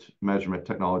accurate measurement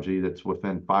technology that's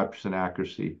within 5%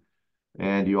 accuracy.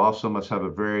 And you also must have a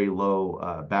very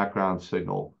low background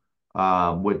signal,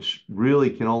 which really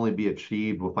can only be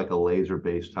achieved with like a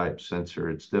laser-based type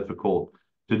sensor. It's difficult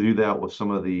to do that with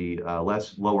some of the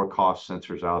lower cost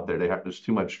sensors out there. There's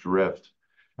too much drift.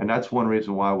 And that's one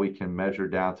reason why we can measure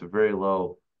down to very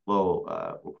low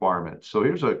requirements. So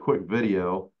here's a quick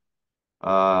video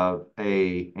of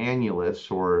a annulus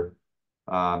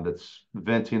that's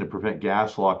venting to prevent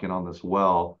gas locking on this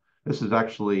well. This is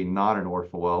actually not an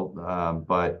Orphan well,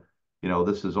 but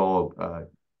this is all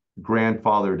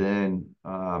grandfathered in.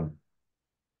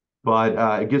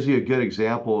 But it gives you a good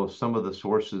example of some of the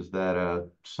sources that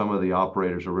some of the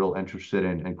operators are real interested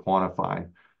in quantifying.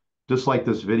 just like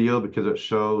this video because it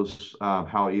shows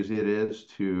how easy it is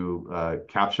to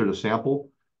capture the sample,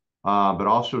 but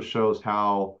also shows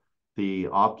how the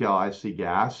OpGal IC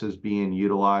gas is being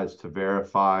utilized to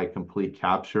verify complete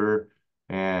capture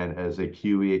and as a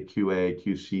QA,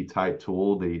 QC type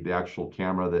tool, the actual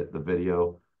camera that the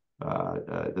video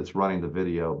that's running the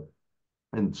video.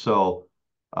 And so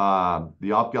the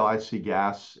OpGal IC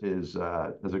gas is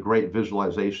a great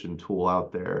visualization tool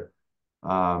out there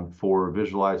for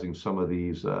visualizing some of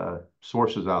these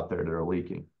sources out there that are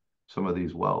leaking, some of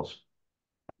these wells.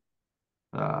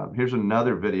 Here's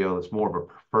another video that's more of a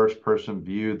first-person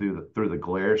view through the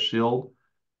glare shield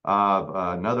of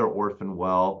another Orphan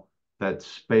well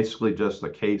that's basically just a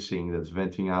casing that's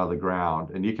venting out of the ground.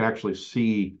 And you can actually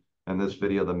see in this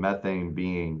video the methane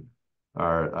being,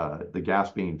 or the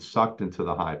gas being sucked into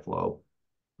the high flow.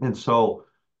 And so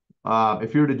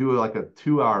if you were to do like a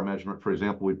 2-hour measurement, for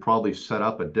example, we'd probably set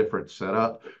up a different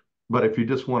setup. But if you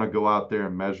just want to go out there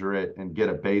and measure it and get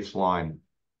a baseline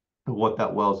of what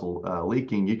that well's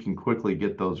leaking, you can quickly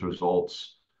get those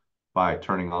results by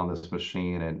turning on this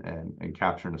machine and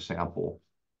capturing a sample.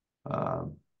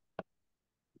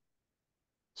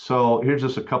 So here's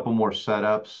just a couple more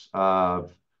setups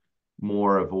of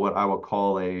more of what I would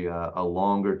call a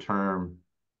longer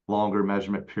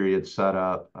measurement period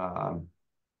setup.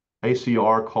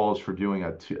 ACR calls for doing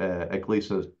at least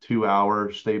a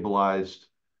 2-hour stabilized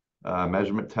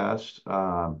measurement test.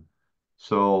 Some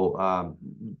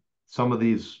of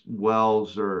these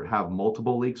wells have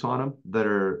multiple leaks on them that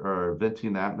are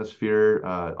venting the atmosphere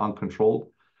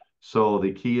uncontrolled. So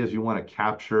the key is you want to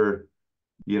capture,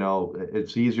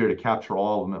 it's easier to capture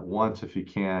all of them at once if you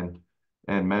can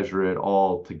and measure it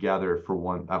all together for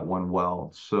one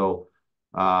well. So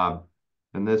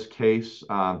in this case,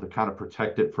 to kind of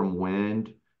protect it from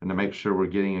wind and to make sure we're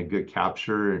getting a good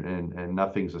capture and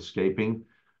nothing's escaping,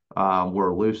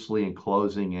 we're loosely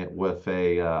enclosing it with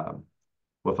a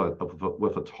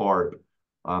tarp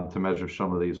to measure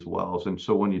some of these wells. And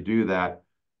so when you do that,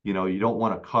 you don't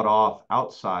want to cut off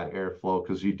outside airflow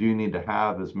because you do need to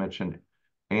have, as mentioned,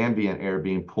 ambient air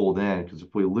being pulled in, because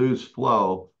if we lose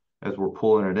flow as we're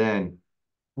pulling it in,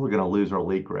 we're going to lose our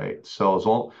leak rate.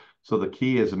 So the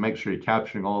key is to make sure you're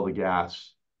capturing all the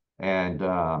gas and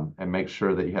make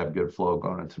sure that you have good flow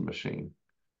going into the machine.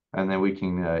 And then we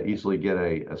can easily get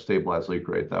a stabilized leak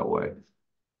rate that way.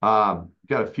 Got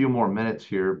a few more minutes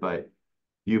here, but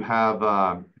you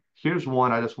have, here's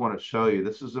one I just want to show you.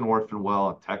 This is an Orphan well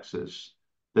in Texas,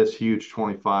 this huge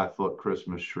 25-foot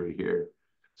Christmas tree here.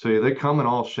 So they come in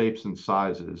all shapes and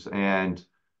sizes. And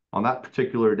on that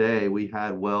particular day, we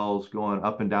had wells going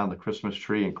up and down the Christmas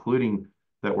tree, including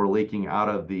that were leaking out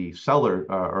of the cellar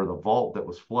or the vault that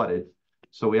was flooded.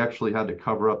 So we actually had to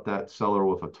cover up that cellar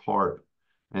with a tarp.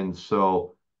 And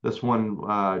so this one,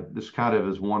 this kind of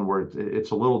is one where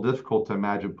it's a little difficult to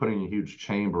imagine putting a huge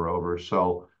chamber over.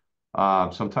 So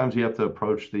sometimes you have to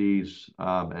approach these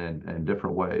in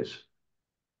different ways.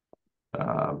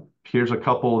 Here's a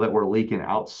couple that were leaking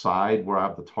outside where I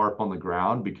have the tarp on the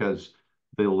ground because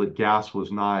the gas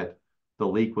was not, the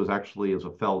leak was actually as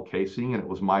a felled casing and it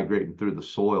was migrating through the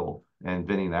soil and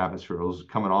venting the atmosphere. It was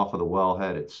coming off of the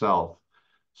wellhead itself.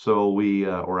 So we,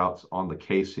 or out on the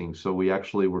casing. So we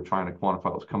actually were trying to quantify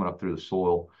what was coming up through the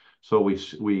soil. So we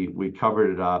covered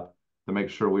it up to make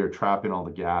sure we were trapping all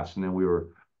the gas. And then we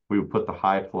would put the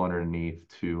high flow underneath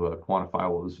to quantify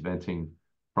what was venting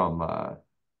from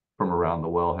around the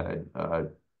wellhead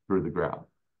through the ground.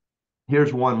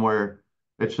 Here's one where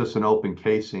it's just an open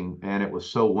casing and it was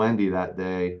so windy that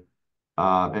day,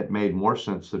 it made more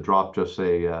sense to drop just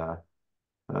the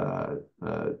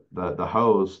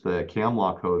hose, the cam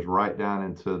lock hose, right down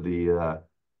into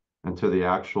the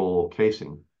actual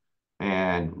casing.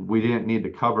 And we didn't need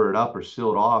to cover it up or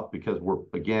seal it off because we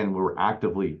were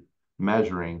actively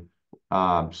measuring.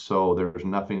 So there's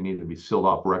nothing that needed to be sealed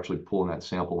off. We're actually pulling that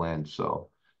sample in. So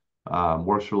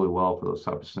works really well for those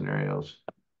type of scenarios.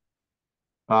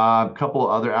 A couple of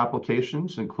other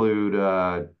applications include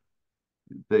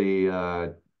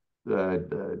the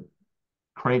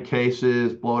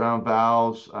crankcases, blowdown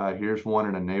valves. Here's one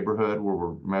in a neighborhood where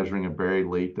we're measuring a buried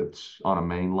leak that's on a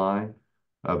main line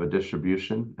of a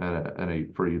distribution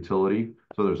for utility.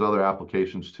 So there's other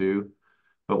applications too.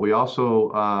 But we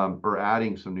also are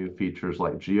adding some new features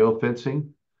like geofencing,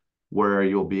 where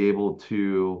you'll be able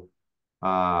to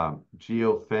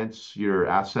geofence your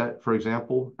asset, for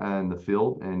example, in the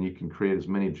field, and you can create as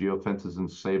many geofences and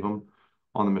save them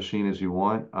on the machine as you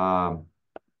want.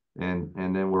 And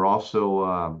then we're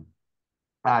also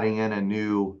adding in a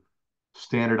new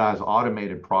standardized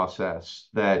automated process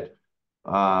that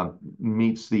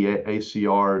meets the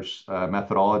ACR's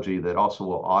methodology that also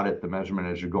will audit the measurement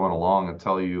as you're going along and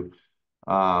tell you,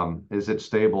 is it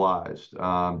stabilized?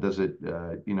 Does it,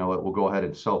 it will go ahead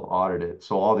and self-audit it.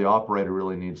 So all the operator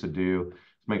really needs to do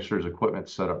is make sure his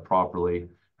equipment's set up properly,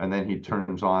 and then he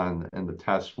turns on and the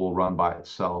test will run by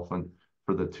itself and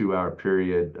for the 2-hour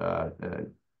period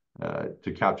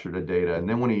to capture the data. And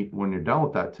then when you're done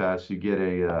with that test, you get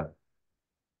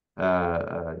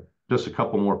just a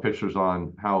couple more pictures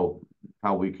on how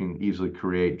we can easily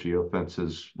create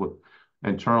geofences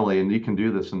internally, and you can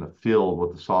do this in the field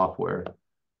with the software.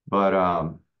 But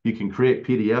you can create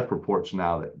PDF reports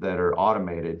now that are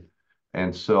automated,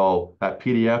 and so that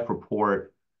PDF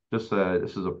report, this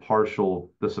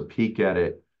is a peek at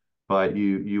it, but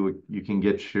you can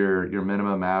get your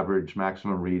minimum, average,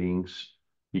 maximum readings.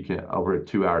 You can, over a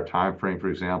 2-hour time frame, for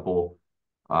example.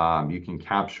 You can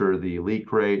capture the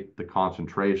leak rate, the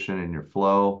concentration in your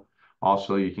flow.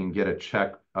 Also, you can get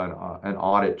an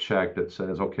audit check that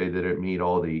says, okay, did it meet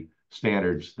all the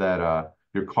standards that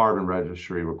your carbon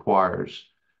registry requires?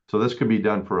 So this could be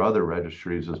done for other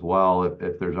registries as well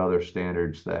if there's other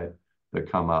standards that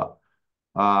come up.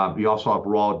 You also have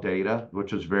raw data,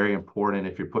 which is very important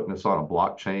if you're putting this on a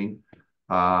blockchain.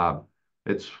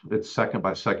 It's second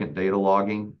by second data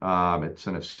logging. It's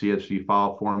in a CSV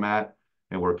file format,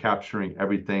 and we're capturing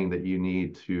everything that you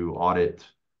need to audit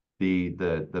the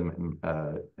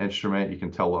instrument. You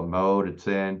can tell what mode it's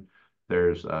in.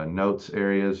 There's notes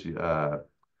areas. You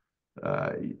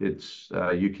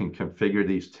can configure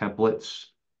these templates.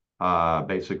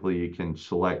 Basically, you can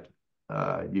select.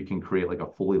 You can create like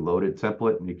a fully loaded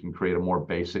template, and you can create a more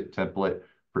basic template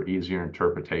for easier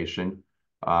interpretation.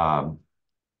 But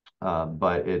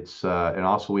it's and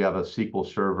also we have a SQL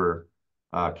Server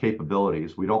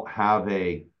capabilities. We don't have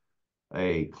a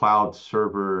cloud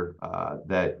server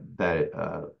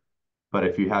but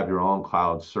if you have your own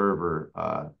cloud server,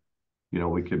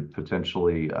 we could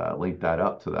potentially link that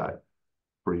up to that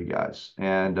for you guys.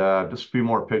 And just a few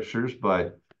more pictures,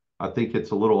 but I think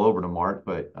it's a little over the mark.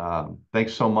 But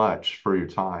thanks so much for your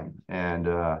time, and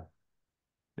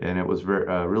it was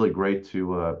really great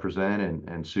to present.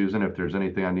 And Susan, if there's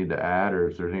anything I need to add, or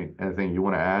if there's anything you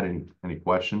want to add, any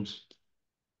questions?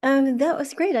 That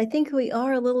was great. I think we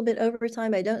are a little bit over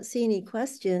time. I don't see any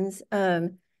questions.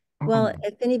 Well,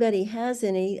 if anybody has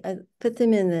any, put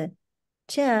them in the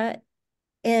chat.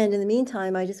 And in the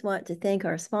meantime, I just want to thank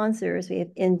our sponsors. We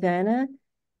have Invana,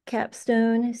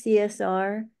 Capstone,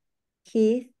 CSR,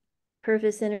 Heath,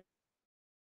 Purpose Energy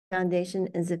Foundation,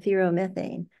 and Zafiro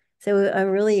Methane. So I'm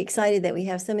really excited that we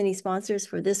have so many sponsors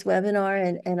for this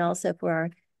webinar and also for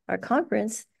our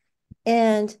conference.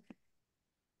 And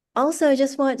also, I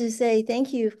just want to say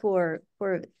thank you for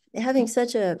having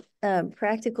such a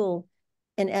practical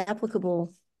and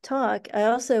applicable talk. I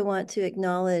also want to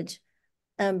acknowledge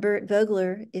Bert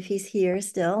Vogler, if he's here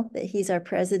still, that he's our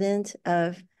president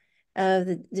of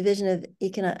the Division of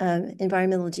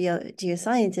Environmental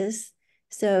Geoscientists.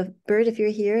 So Bert, if you're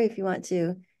here, if you want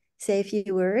to say a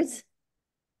few words.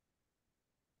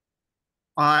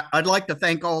 I'd like to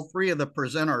thank all three of the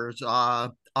presenters.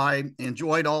 I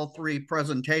enjoyed all three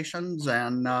presentations,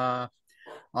 and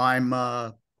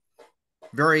I'm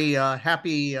very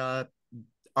happy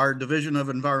our Division of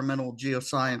Environmental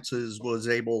Geosciences was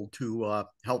able to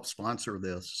help sponsor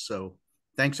this. So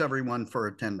thanks everyone for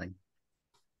attending.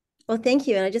 Well, thank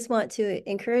you. And I just want to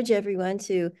encourage everyone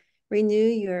to renew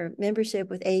your membership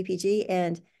with AEPG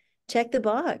and check the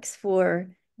box for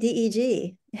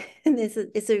DEG.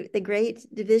 It's a great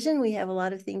division. We have a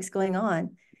lot of things going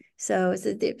on. So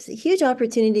it's a huge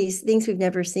opportunities, things we've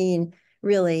never seen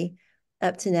really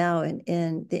up to now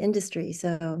in the industry.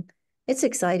 So it's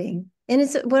exciting. And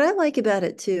it's what I like about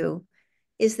it too,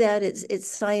 is that it's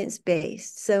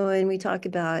science-based. So when we talk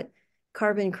about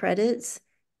carbon credits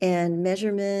and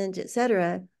measurement, et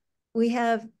cetera, we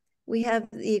have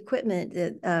the equipment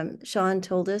that Sean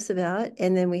told us about,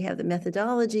 and then we have the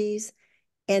methodologies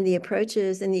and the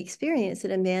approaches and the experience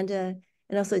that Amanda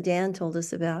and also Dan told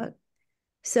us about.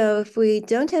 So if we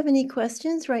don't have any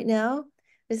questions right now,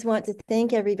 I just want to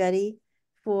thank everybody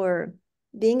for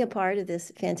being a part of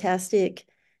this fantastic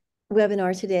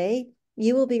webinar today.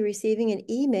 You will be receiving an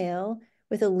email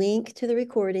with a link to the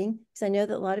recording, because I know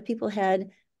that a lot of people had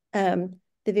the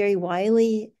very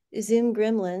wily Zoom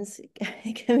gremlins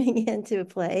coming into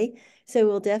play. So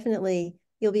you'll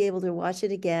be able to watch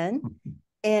it again.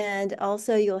 And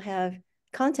also you'll have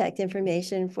contact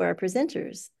information for our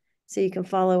presenters, so you can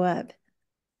follow up.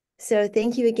 So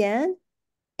thank you again,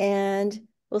 and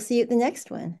we'll see you at the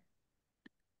next one.